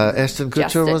 Ashton Kutcher,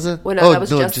 Justin. was it? Well, no, that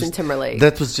was Justin Timberlake.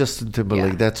 That was Justin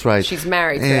Timberlake. Yeah. That's right. She's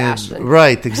married to And- Ashton.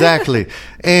 Right, exactly.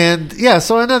 And yeah,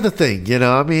 so another thing,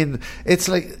 I mean, it's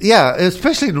like, yeah,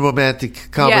 especially in romantic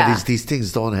comedies, Yeah. these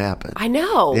things don't happen. I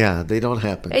know. Yeah, they don't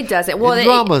happen. It doesn't. Well, in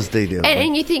dramas they do.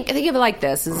 And you think of it like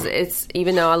this: it's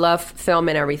even though I love film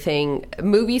and everything,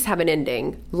 movies have an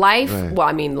ending. Life, Right. well,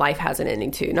 I mean, life has an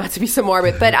ending too. Not to be so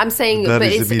morbid, but I'm saying, That but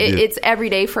is immediate. it's every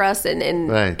day for us, and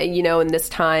Right. in this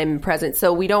time present.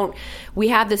 So we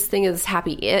have this thing of this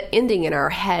happy ending in our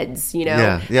heads,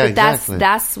 Yeah, But exactly.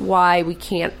 that's why we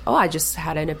can't. Oh, I just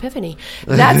had an epiphany.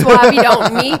 That's why we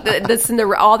don't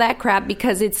meet all that crap,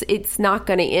 because it's not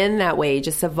going to end that way. It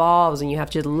just evolves, and you have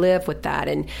to live with that.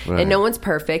 And Right. no one's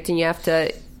perfect, and you have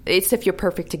to. It's if you're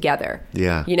perfect together.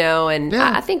 Yeah. And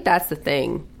Yeah. I think that's the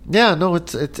thing. Yeah, no,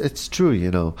 it's true.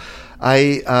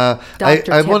 I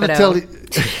Dr. want to Thibodeau. tell you.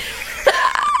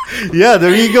 Yeah,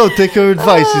 there you go. Take her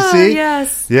advice. You see?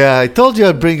 Yes. Yeah, I told you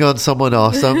I'd bring on someone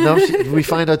awesome. Now we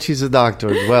find out she's a doctor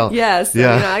as well. Yes.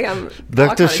 Yeah. I got all Dr.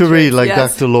 kind of Cherie, tricks. like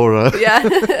Yes. Dr. Laura.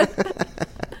 Yeah.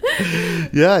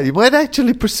 Yeah, you might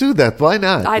actually pursue that. Why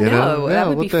not? I know. Yeah, That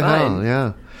would what be the fun. hell?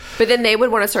 Yeah. But then they would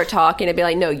want to start talking and be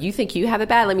like, no, you think you have it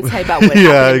bad? Let me tell you about what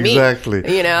Yeah, happened to exactly.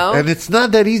 me. And it's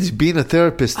not that easy being a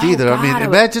therapist Oh, either. I God, mean, I would-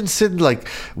 imagine sitting like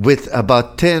with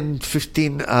about 10,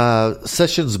 15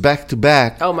 sessions back to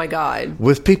back. Oh, my God.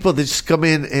 With people that just come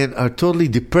in and are totally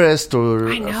depressed or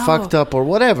I know. fucked up or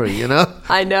whatever,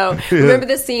 I know. Remember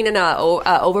the scene in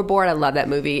Overboard? I love that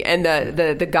movie. And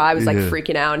the guy was like Yeah.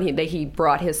 freaking out, and he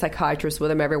brought his psychiatrist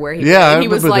with him everywhere he Yeah, went. I And he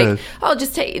was remember like, that. "Oh,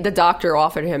 just take." The doctor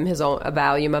offered him a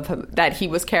Valium of him that he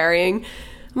was carrying.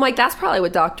 I'm like, that's probably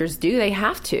what doctors do. They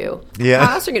have to. Yeah.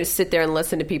 How else are you going to sit there and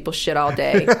listen to people shit all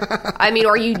day? I mean,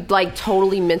 or you like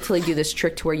totally mentally do this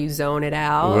trick to where you zone it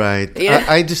out. Right. Yeah.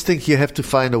 I just think you have to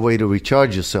find a way to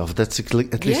recharge yourself. That's at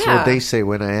least Yeah. what they say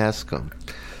when I ask them.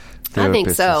 I think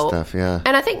Therapists so. and stuff, yeah.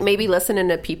 And I think maybe listening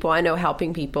to people, I know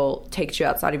helping people takes you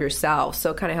outside of yourself,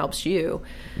 so it kind of helps you.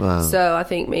 Wow. So I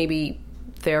think maybe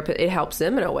therapist, it helps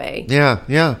them in a way.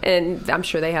 Yeah. And I'm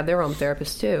sure they have their own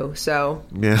therapist too. So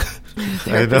Yeah.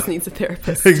 therapist needs a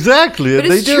therapist. Exactly. But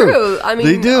and it's they do. true. I mean,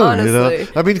 they do. honestly.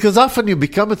 I mean, because often you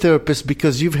become a therapist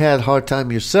because you've had a hard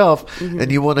time yourself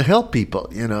and you want to help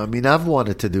people. I mean, I've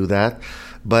wanted to do that.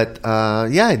 But,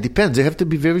 it depends. You have to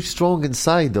be very strong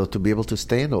inside, though, to be able to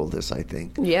stand all this, I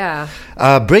think. Yeah.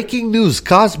 Breaking news.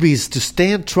 Cosby's to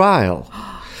stand trial.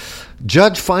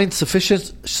 Judge finds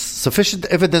sufficient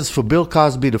evidence for Bill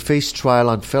Cosby to face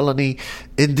trial on felony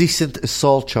indecent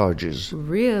assault charges.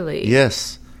 Really?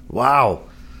 Yes. Wow.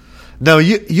 Now,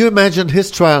 you imagine his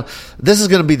trial. This is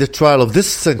going to be the trial of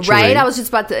this century. Right? I was just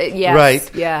about to, yes.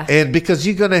 Right. Yeah. And because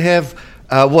you're going to have,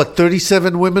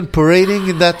 37 women parading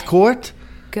in that court?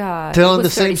 God. Telling the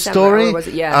same story? Or was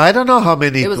it? Yeah. I don't know how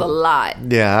many. It was a lot.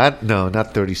 Yeah. No,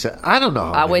 not 37. I don't know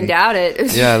how many. I wouldn't doubt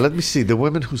it. Yeah, let me see. The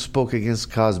women who spoke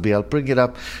against Cosby. I'll bring it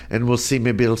up and we'll see.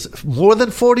 Maybe more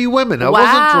than 40 women. I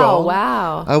wasn't wrong.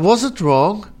 Wow. I wasn't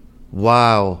wrong.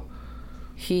 Wow.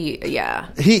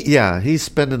 He's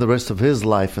spending the rest of his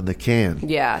life in the can.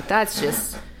 Yeah, that's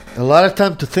just... A lot of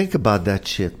time to think about that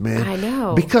shit, man. I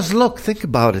know. Because, look, think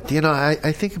about it.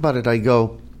 I think about it, I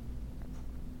go...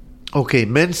 Okay,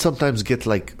 men sometimes get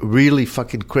like really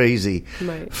fucking crazy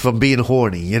from being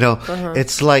horny.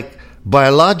 It's like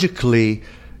biologically,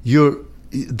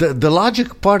 the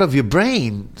logic part of your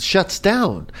brain shuts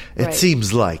down. It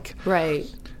seems like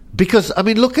because I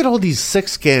mean, look at all these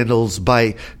sex scandals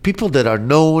by people that are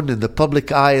known in the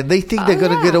public eye, and they think they're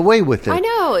going to get away with it. I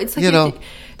know. It's like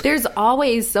there's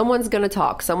always someone's going to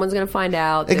talk, someone's going to find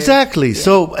out. Exactly. Yeah.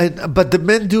 So, but the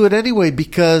men do it anyway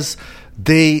because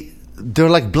they're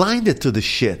like blinded to the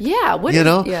shit. Yeah,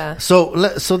 Yeah. So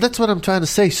that's what I'm trying to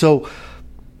say. So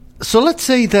let's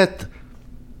say that.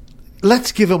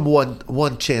 Let's give him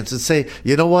one chance and say,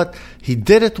 you know what? He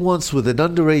did it once with an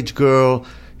underage girl.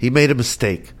 He made a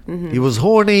mistake. Mm-hmm. He was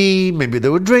horny. Maybe they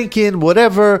were drinking.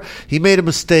 Whatever. He made a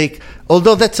mistake.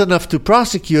 Although that's enough to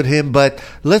prosecute him. But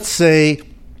let's say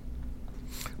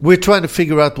we're trying to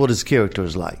figure out what his character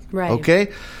is like. Right.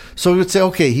 Okay. So we would say,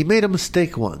 okay, he made a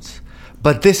mistake once.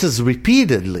 But this is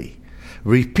repeatedly.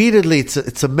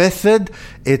 It's a method.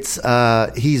 It's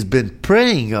he's been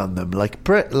preying on them like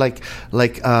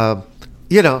a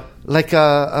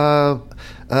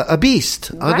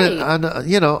beast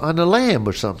on a lamb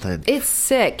or something. It's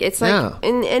sick. It's like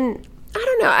and I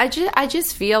don't know. I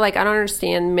just feel like I don't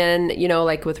understand men.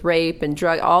 Like with rape and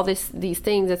drug, all these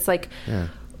things. It's like. Yeah.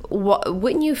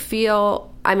 Wouldn't you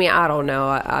feel? I mean, I don't know.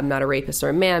 I'm not a rapist or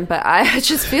a man, but I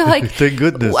just feel like. Thank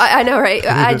goodness. I know, right?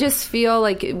 I just feel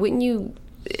like, wouldn't you?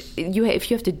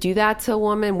 If you have to do that to a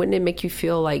woman, wouldn't it make you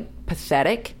feel like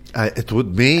pathetic? It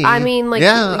would be. I mean, like you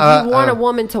want a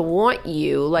woman to want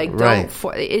you, like right.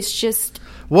 It's just.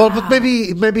 Well, but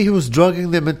maybe he was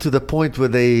drugging them into the point where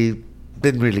they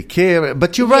didn't really care.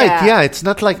 But you're right. Yeah, it's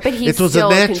not like it was a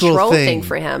natural control thing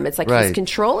for him. It's like right. he's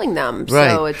controlling them. Right.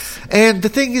 So it's. And the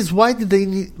thing is, why did they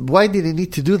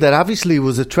need to do that? Obviously, he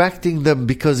was attracting them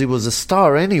because he was a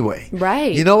star anyway.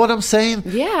 Right. You know what I'm saying?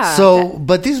 Yeah. So,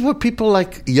 but these were people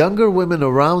like younger women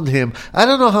around him. I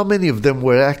don't know how many of them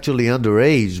were actually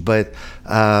underage, but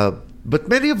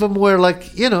many of them were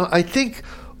like, I think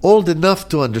old enough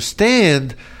to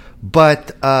understand.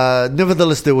 But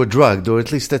nevertheless, they were drugged, or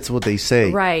at least that's what they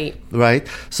say. Right. Right?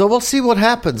 So we'll see what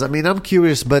happens. I mean, I'm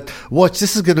curious, but watch,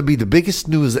 this is going to be the biggest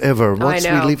news ever. Once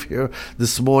we leave here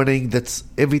this morning, that's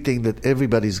everything that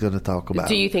everybody's going to talk about.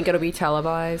 Do you think it'll be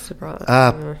televised?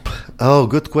 Oh,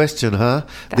 good question, huh?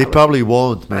 They probably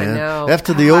won't, man. I know.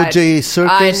 After the OJ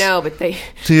circus. I know, but they...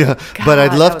 Yeah, God, but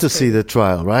I'd love to see the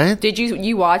trial, right? Did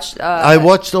you watch... I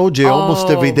watched OJ almost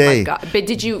every day. My God. But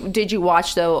did you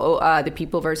watch, the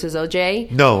People versus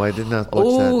OJ? No, I did not watch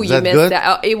that. Oh, you missed good?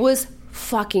 that. It was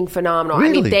fucking phenomenal.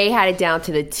 Really? I mean, they had it down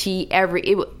to the T.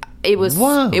 It was.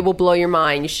 Wow. It will blow your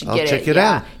mind. You should get check it. it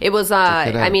out. It was.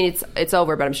 I mean, it's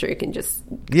over, but I'm sure you can just.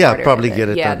 Probably get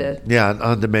it. Yeah,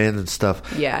 on demand and stuff.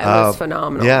 Yeah, it was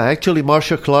phenomenal. Yeah, actually,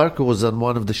 Marsha Clark was on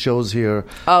one of the shows here.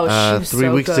 Oh, she was 3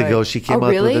 weeks ago. She came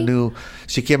out with a new.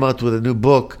 She came out with a new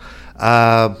book.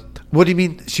 What do you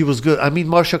mean she was good? I mean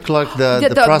Marsha Clark,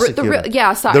 the prosecutor.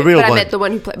 Sorry, the real but one. I meant the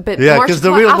one who played. But yeah, because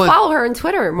the real one. I follow her on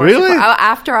Twitter. Marsha Really? Clark.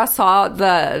 After I saw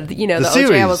the series.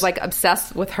 OJ, I was like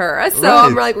obsessed with her. So right.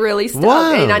 I'm like really stoked.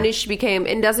 Wow. And I knew she became.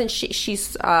 And doesn't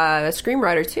she's a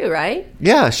screenwriter too, right?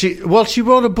 Yeah, she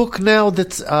wrote a book now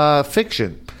that's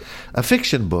fiction. A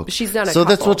fiction book. She's done a So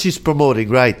couple. that's what she's promoting,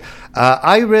 right?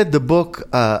 I read the book.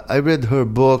 I read her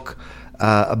book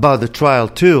about the trial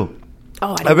too.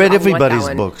 Oh, I read everybody's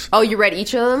books. Oh, you read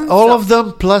each of them? All of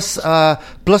them, plus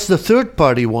the third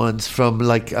party ones from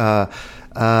like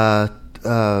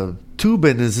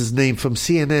Tubin is his name from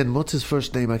CNN. What's his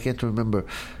first name? I can't remember.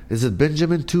 Is it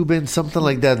Benjamin Tubin? Something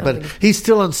like that. But he's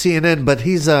still on CNN. But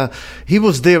he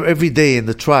was there every day in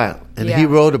the trial, and he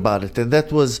wrote about it. And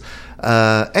that was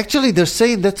actually, they're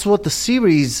saying that's what the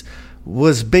series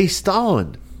was based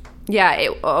on. Yeah,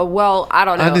 well, I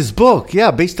don't know. On his book,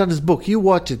 based on his book. You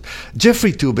watch it.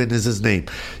 Jeffrey Tubin is his name.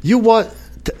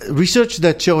 Research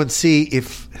that show and see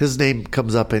if his name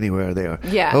comes up anywhere there.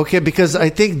 Yeah. Okay, because I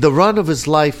think The Run of His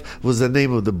Life was the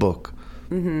name of the book.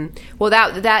 Mm-hmm. Well,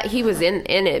 that he was in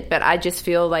it, but I just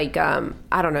feel like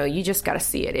I don't know. You just got to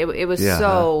see it. It was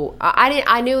so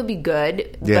I knew it would be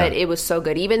good, but it was so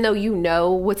good. Even though you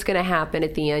know what's going to happen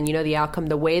at the end, you know the outcome.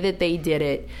 The way that they did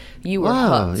it, you were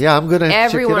hooked. Yeah, I'm gonna.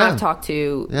 Everyone check it out. I've talked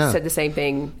to said the same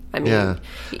thing. I mean,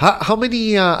 how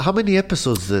many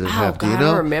episodes did it have? Do you know? I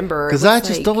don't remember. Because I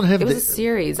just don't have. It was a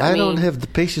series. I don't have the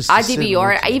patience. To I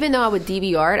DVR it. Even though I would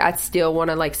DVR it, I'd still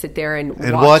want to sit there and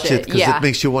watch it because it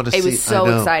makes you want to see. It was so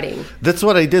exciting. That's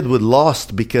what I did with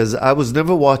Lost because I was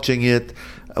never watching it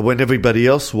when everybody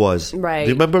else was. Right. Do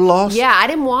you remember Lost? Yeah, I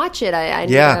didn't watch it.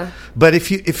 But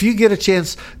if you get a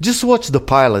chance, just watch the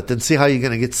pilot and see how you're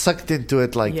going to get sucked into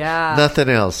it like nothing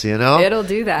else, you know? It'll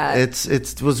do that.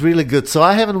 It was really good. So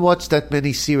I haven't watched that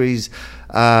many series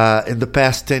in the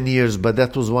past 10 years, but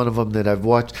that was one of them that I've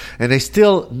watched. And I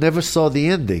still never saw the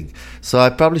ending. So I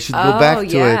probably should go back to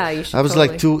it. You should I was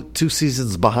like two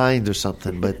seasons behind or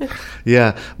something. But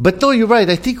But no, you're right.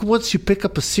 I think once you pick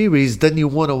up a series, then you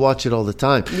want to watch it all the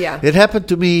time. Yeah. It happened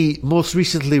to me most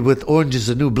recently with Orange is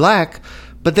the New Black.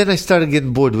 But then I started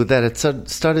getting bored with that. It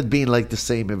started being like the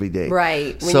same every day.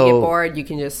 Right. When you get bored, you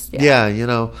can just... Yeah, you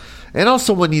know. And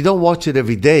also when you don't watch it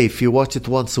every day, if you watch it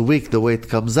once a week, the way it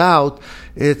comes out,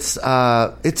 it's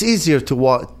easier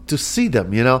to see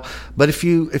them, you know. But if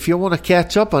you want to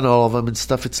catch up on all of them and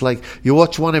stuff, it's like you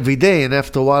watch one every day, and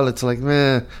after a while, it's like,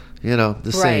 meh, you know,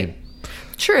 the same.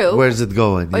 True. Where's it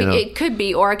going? You know? It could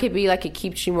be, or it could be like it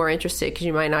keeps you more interested because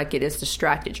you might not get as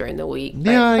distracted during the week.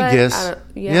 But, I guess.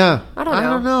 I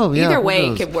don't know. Yeah, either way,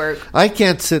 it could work. I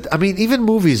can't sit. I mean, even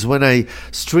movies, when I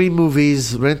stream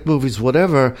movies, rent movies,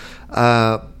 whatever,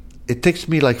 it takes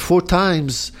me like 4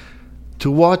 times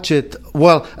to watch it.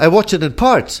 Well, I watch it in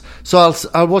parts. So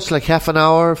I'll watch like half an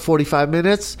hour, 45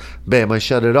 minutes. Bam, I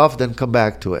shut it off, then come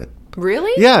back to it.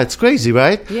 Really? Yeah, it's crazy,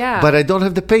 right? Yeah. But I don't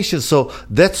have the patience, so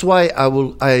that's why I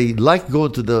like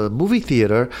going to the movie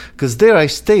theater because there I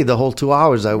stay the whole 2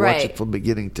 hours. I watch it from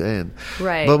beginning to end.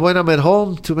 Right. But when I'm at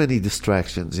home, too many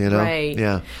distractions, you know? Right.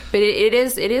 Yeah. But it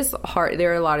is hard.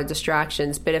 There are a lot of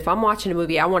distractions. But if I'm watching a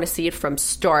movie, I want to see it from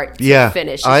start to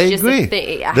finish. It's I just agree.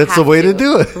 That's the way to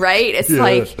do it. Right? It's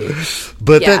like...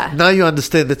 But now you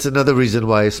understand that's another reason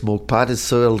why I smoke pot is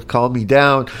so it'll calm me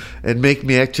down and make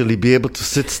me actually be able to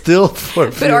sit still for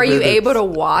a few But are you minutes. able to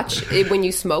watch it when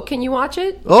you smoke? Can you watch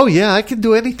it? Oh yeah, I can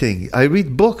do anything. I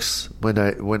read books when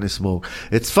I smoke.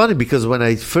 It's funny because when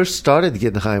I first started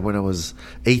getting high when I was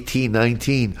 18,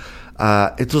 19,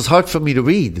 it was hard for me to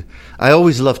read. I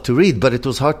always loved to read, but it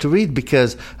was hard to read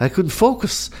because I couldn't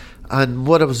focus on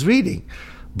what I was reading.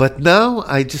 But now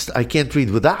I can't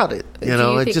read without it. You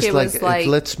know, it's just it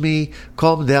lets me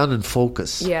calm down and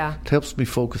focus. Yeah. It helps me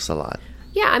focus a lot.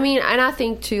 Yeah, I mean, and I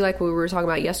think too, like we were talking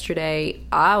about yesterday,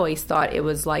 I always thought it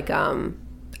was like out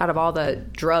of all the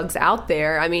drugs out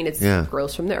there, I mean, it's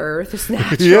grows from the earth, it's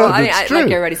natural. Yeah, I mean, that's true.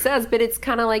 like everybody says, but it's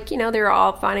kind of like, you know, they're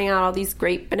all finding out all these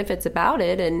great benefits about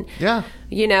it. And,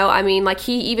 you know, I mean, like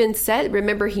he even said,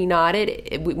 remember he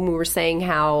nodded when we were saying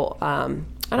how...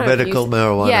 I don't medical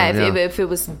marijuana. Yeah, if it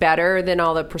was better than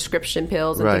all the prescription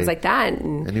pills and things like that.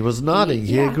 And he was nodding.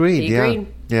 He agreed. He agreed.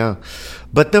 Yeah.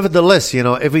 But nevertheless, you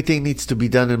know, everything needs to be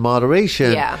done in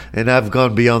moderation. Yeah. And I've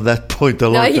gone beyond that point a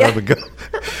long time ago.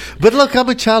 But look, I'm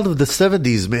a child of the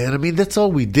 70s, man. I mean, that's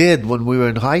all we did when we were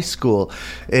in high school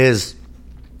is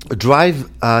drive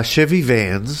Chevy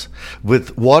vans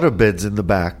with water beds in the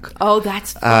back. Oh,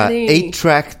 that's funny.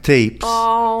 8-track tapes,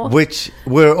 which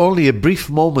were only a brief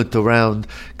moment around.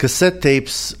 Cassette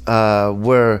tapes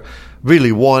were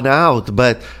really worn out,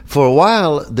 but for a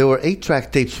while there were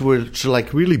 8-track tapes which were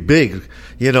like really big.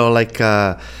 You know, like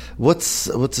what's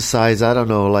the size? I don't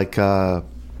know, like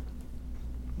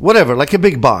whatever, like a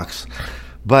big box.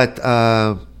 But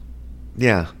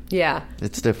yeah. Yeah.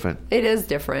 It's different. It is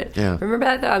different. Yeah. Remember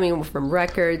that, though? I mean, from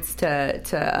records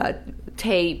to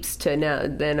tapes to now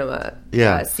then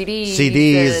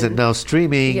CDs and now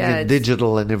streaming Yeah, and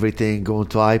digital and everything, going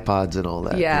to iPods and all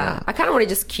that. Yeah. I kind of want to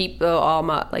just keep all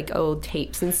my like old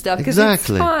tapes and stuff because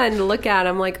Exactly. it's fun to look at.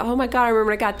 I'm like, oh my God, I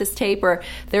remember I got this tape. Or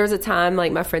there was a time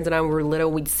like my friends and I were little,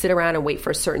 we'd sit around and wait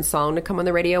for a certain song to come on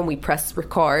the radio and we press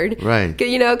record. Right.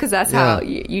 You know, because that's Yeah. how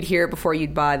you'd hear it before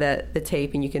you'd buy the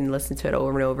tape and you can listen to it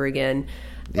over and over again.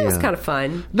 It was Yeah. kind of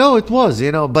fun. No, it was,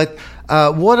 but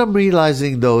what I'm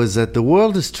realizing, though, is that the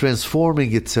world is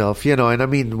transforming itself, and I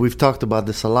mean, we've talked about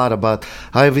this a lot, about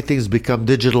how everything's become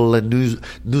digital and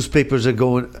newspapers are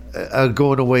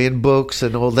going away in books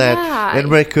and all that, Yeah.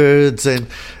 and records and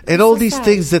all so these sad.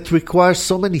 things that require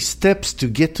so many steps to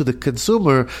get to the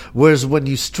consumer, whereas when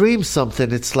you stream something,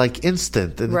 it's like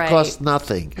instant and Right. it costs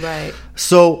nothing. Right.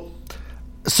 So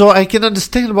I can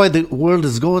understand why the world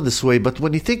is going this way, but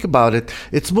when you think about it,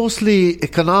 it's mostly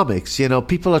economics.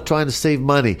 People are trying to save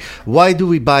money. Why do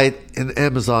we buy it in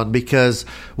Amazon? Because,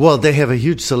 well, they have a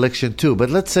huge selection too.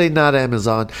 But let's say not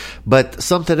Amazon, but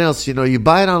something else. You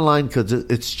buy it online because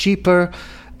it's cheaper,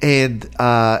 and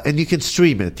you can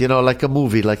stream it. Like a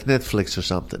movie, like Netflix or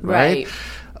something, right?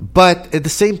 But at the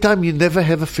same time, you never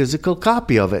have a physical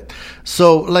copy of it.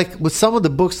 So, like with some of the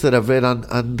books that I've read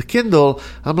on the Kindle,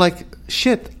 I'm like,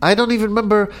 shit, I don't even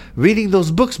remember reading those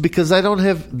books because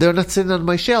they're not sitting on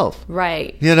my shelf.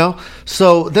 Right.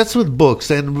 So that's with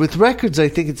books. And with records, I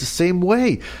think it's the same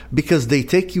way because they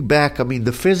take you back. I mean,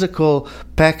 the physical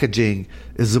packaging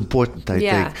is important, I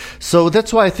think. So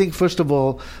that's why I think, first of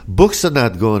all, books are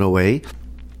not going away.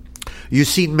 You've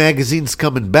seen magazines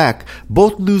coming back.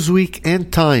 Both Newsweek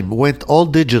and Time went all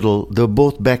digital. They're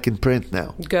both back in print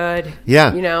now. Good.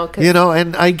 Yeah.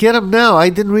 And I get them now. I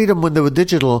didn't read them when they were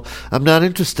digital. I'm not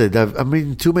interested. I'm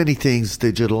reading too many things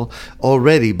digital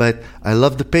already, but I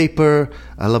love the paper.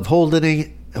 I love holding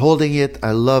it.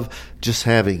 I love just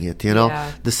having it,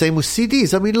 Yeah. The same with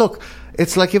CDs. I mean, look,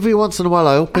 it's like every once in a while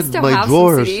I open still my have some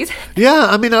drawers. CDs. Yeah,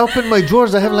 I mean, I open my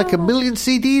drawers. I have like 1 million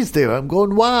CDs there. I'm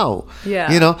going, wow.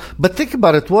 Yeah. But think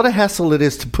about it. What a hassle it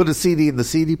is to put a CD in the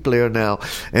CD player now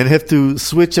and have to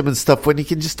switch them and stuff when you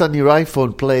can just on your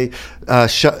iPhone play,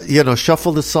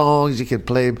 shuffle the songs. You can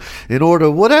play them in order,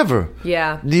 whatever.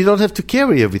 Yeah. You don't have to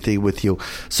carry everything with you.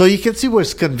 So you can see where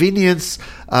it's convenience,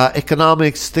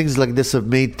 economics, things like this have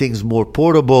made things more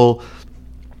portable.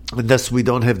 And thus we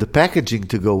don't have the packaging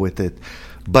to go with it.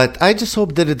 But I just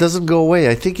hope that it doesn't go away.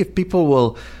 I think if people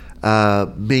will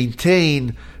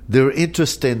maintain their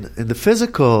interest in the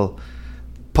physical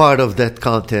part of that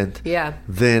content,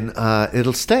 then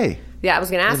it'll stay. Yeah, I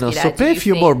was going to ask you that. So pay a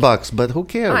few more bucks, but who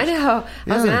cares? I know.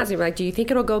 I was going to ask you, like, do you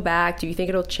think it'll go back? Do you think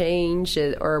it'll change?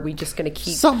 Or are we just going to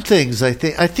keep... Some things, I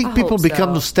think people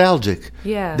become nostalgic.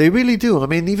 Yeah. They really do. I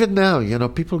mean, even now,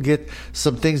 people get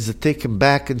some things that take them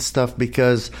back and stuff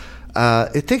because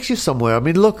it takes you somewhere. I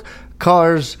mean, look,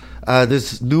 cars,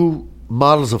 there's new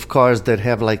models of cars that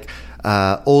have, like,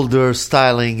 older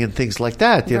styling and things like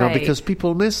that, because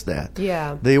people miss that.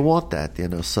 Yeah. They want that,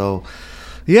 so...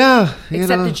 Yeah,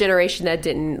 except the generation that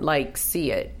didn't see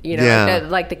it,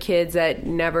 like the kids that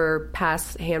never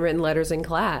passed handwritten letters in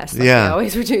class. They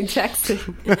always were doing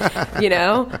texting.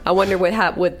 I wonder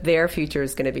what their future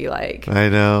is going to be like. I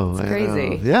know, it's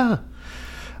crazy. Yeah.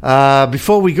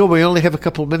 Before we go, we only have a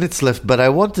couple minutes left, but I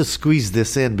want to squeeze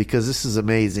this in because this is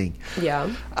amazing. Yeah.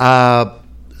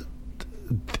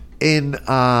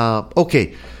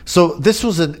 Okay, so this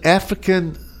was an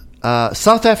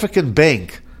South African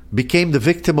bank. Became the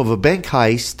victim of a bank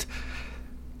heist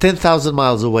 10,000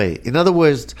 miles away. In other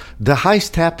words, the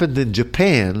heist happened in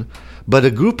Japan, but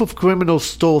a group of criminals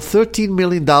stole $13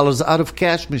 million out of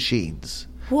cash machines.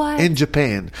 What? In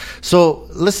Japan. So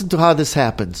listen to how this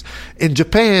happens. In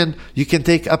Japan, you can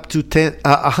take up to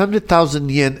 100,000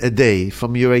 yen a day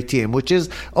from your ATM, which is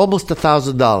almost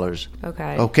 $1,000.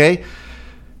 Okay?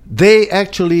 They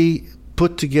actually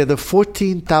put together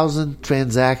 14,000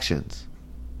 transactions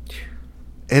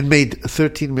and made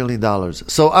 $13 million.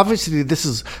 So obviously this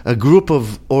is a group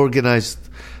of organized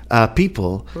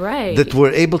people that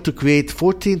were able to create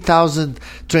 14,000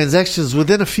 transactions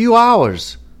within a few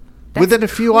hours. Within a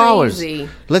few hours.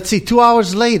 Let's see, 2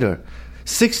 hours later,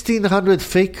 1,600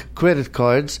 fake credit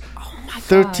cards,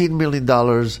 $13 million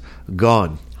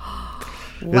gone.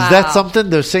 Wow. Is that something?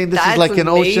 They're saying this is like an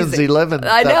Ocean's 11.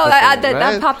 I know.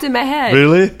 That popped in my head.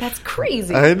 Really? That's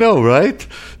crazy. I know, right?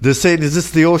 They're saying, is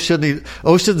this the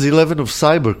Ocean's 11 of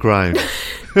cybercrime?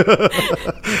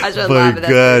 I should laugh, but that's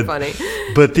very funny.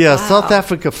 But yeah, South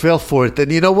Africa fell for it.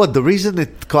 And you know what? The reason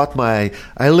it caught my eye,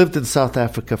 I lived in South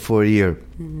Africa for a year.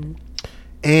 Mm-hmm.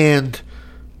 And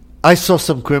I saw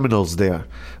some criminals there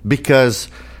because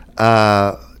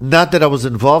not that I was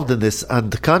involved in this. On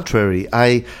the contrary,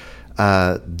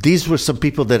 these were some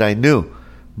people that I knew,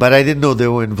 but I didn't know they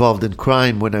were involved in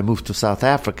crime when I moved to South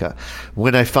Africa.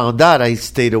 When I found out, I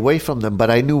stayed away from them, but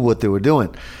I knew what they were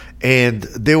doing. And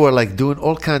they were like doing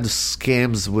all kinds of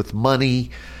scams with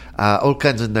money, all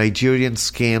kinds of Nigerian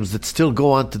scams that still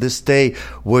go on to this day,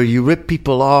 where you rip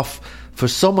people off for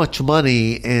so much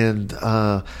money, and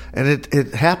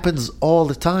it happens all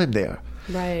the time there.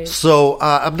 Right. So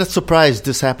I'm not surprised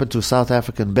this happened to a South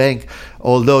African bank,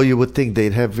 although you would think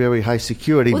they'd have very high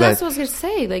security. Well, but that's what I was going to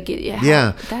say. Like,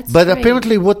 yeah. That's but strange.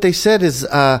 apparently what they said is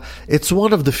it's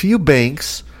one of the few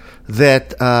banks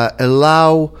that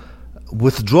allow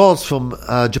withdrawals from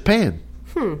Japan.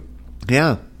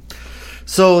 Yeah.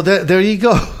 So there you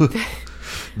go.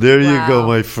 There you go,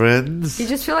 my friends. You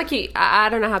just feel like I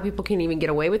don't know how people can even get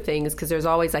away with things because there's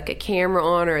always like a camera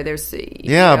on, or there's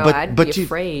I'd be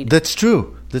afraid. That's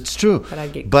true. But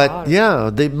I'd get caught.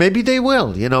 Yeah, maybe they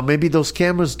will. Maybe those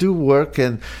cameras do work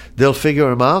and they'll figure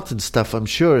them out and stuff. I'm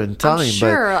sure in time. I'm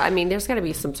sure. I mean, there's got to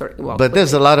be some sort of. But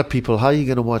there's a lot of people. How are you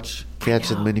going to catch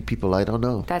that many people? I don't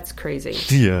know. That's crazy.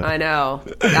 Yeah, I know.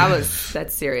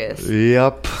 That's serious.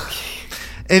 Yep.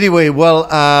 Anyway,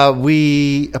 well,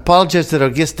 we apologize that our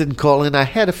guest didn't call in. I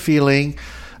had a feeling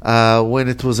when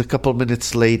it was a couple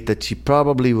minutes late that she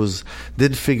probably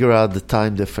didn't figure out the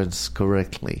time difference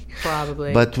correctly.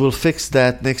 Probably. But we'll fix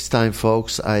that next time,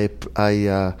 folks. I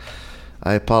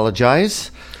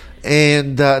apologize.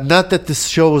 And not that this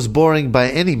show was boring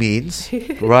by any means,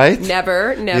 right?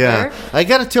 Never. Yeah. I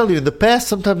got to tell you, in the past,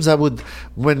 sometimes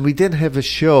when we didn't have a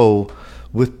show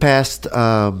with past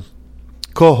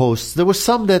co-hosts, there were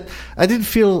some that I didn't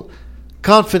feel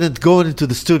confident going into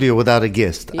the studio without a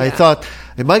guest. Yeah. I thought,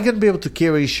 am I going to be able to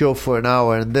carry a show for an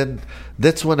hour? And then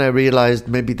that's when I realized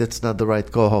maybe that's not the right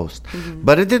co-host. Mm-hmm.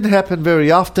 But it didn't happen very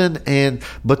often.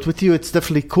 But with you, it's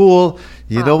definitely cool.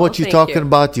 You know what you're talking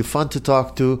about. You're fun to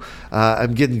talk to.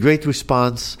 I'm getting great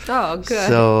response. Oh, good.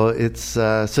 So it's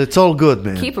all good,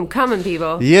 man. Keep them coming,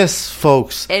 people. Yes,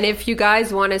 folks. And if you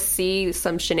guys want to see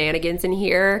some shenanigans in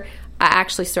here, I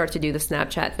actually started to do the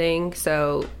Snapchat thing.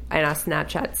 And I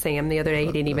Snapchat Sam the other day.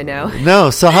 He didn't even know. No.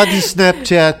 So how do you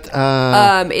Snapchat?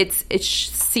 It's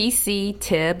CC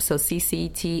Tib, so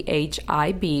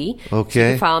CCTHIB. Okay. So you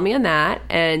can follow me on that.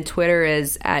 And Twitter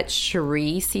is at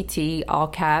Cherie CT, all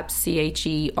caps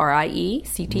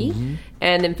CHERIECT. Mm-hmm.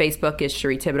 And then Facebook is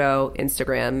Cherie Thibodeau.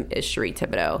 Instagram is Cherie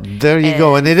Thibodeau. There you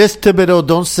go. And it is Thibodeau.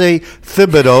 Don't say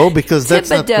Thibodeau because that's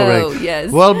not correct.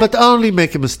 Yes. Well, but I only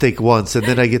make a mistake once and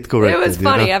then I get corrected. It was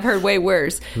funny. I've heard way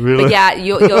worse. Really? But yeah,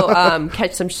 you'll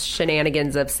catch some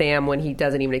shenanigans of Sam when he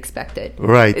doesn't even expect it.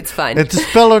 Right. It's fun. And to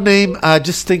spell her name,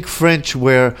 just think French,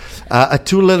 where a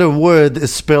 2-letter word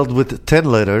is spelled with 10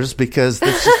 letters because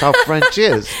that's just how French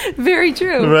is. Very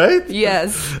true. Right?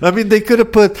 Yes. I mean, they could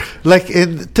have put, like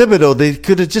in Thibodeau, they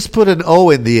could have just put an O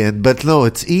in the end, but no,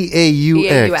 it's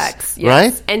EAUX. Yes.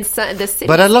 Right? And the city.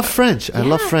 But I love French. I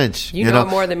love French. You know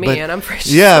more than me, and I'm French.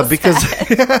 Yeah, so because.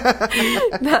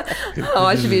 Oh,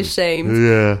 I should be ashamed.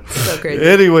 Yeah. So crazy.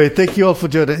 Anyway, thank you all for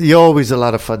joining. You're always a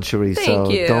lot of fun, Cherie. Thank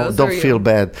you. Don't feel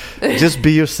bad. Just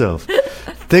be yourself.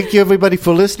 Thank you, everybody,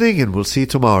 for listening, and we'll see you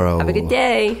tomorrow. Have a good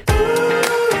day.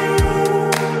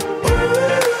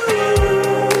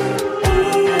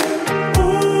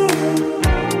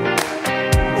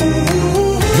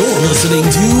 You're listening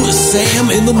to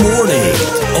Sam in the Morning,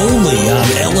 only on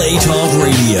LA Talk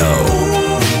Radio.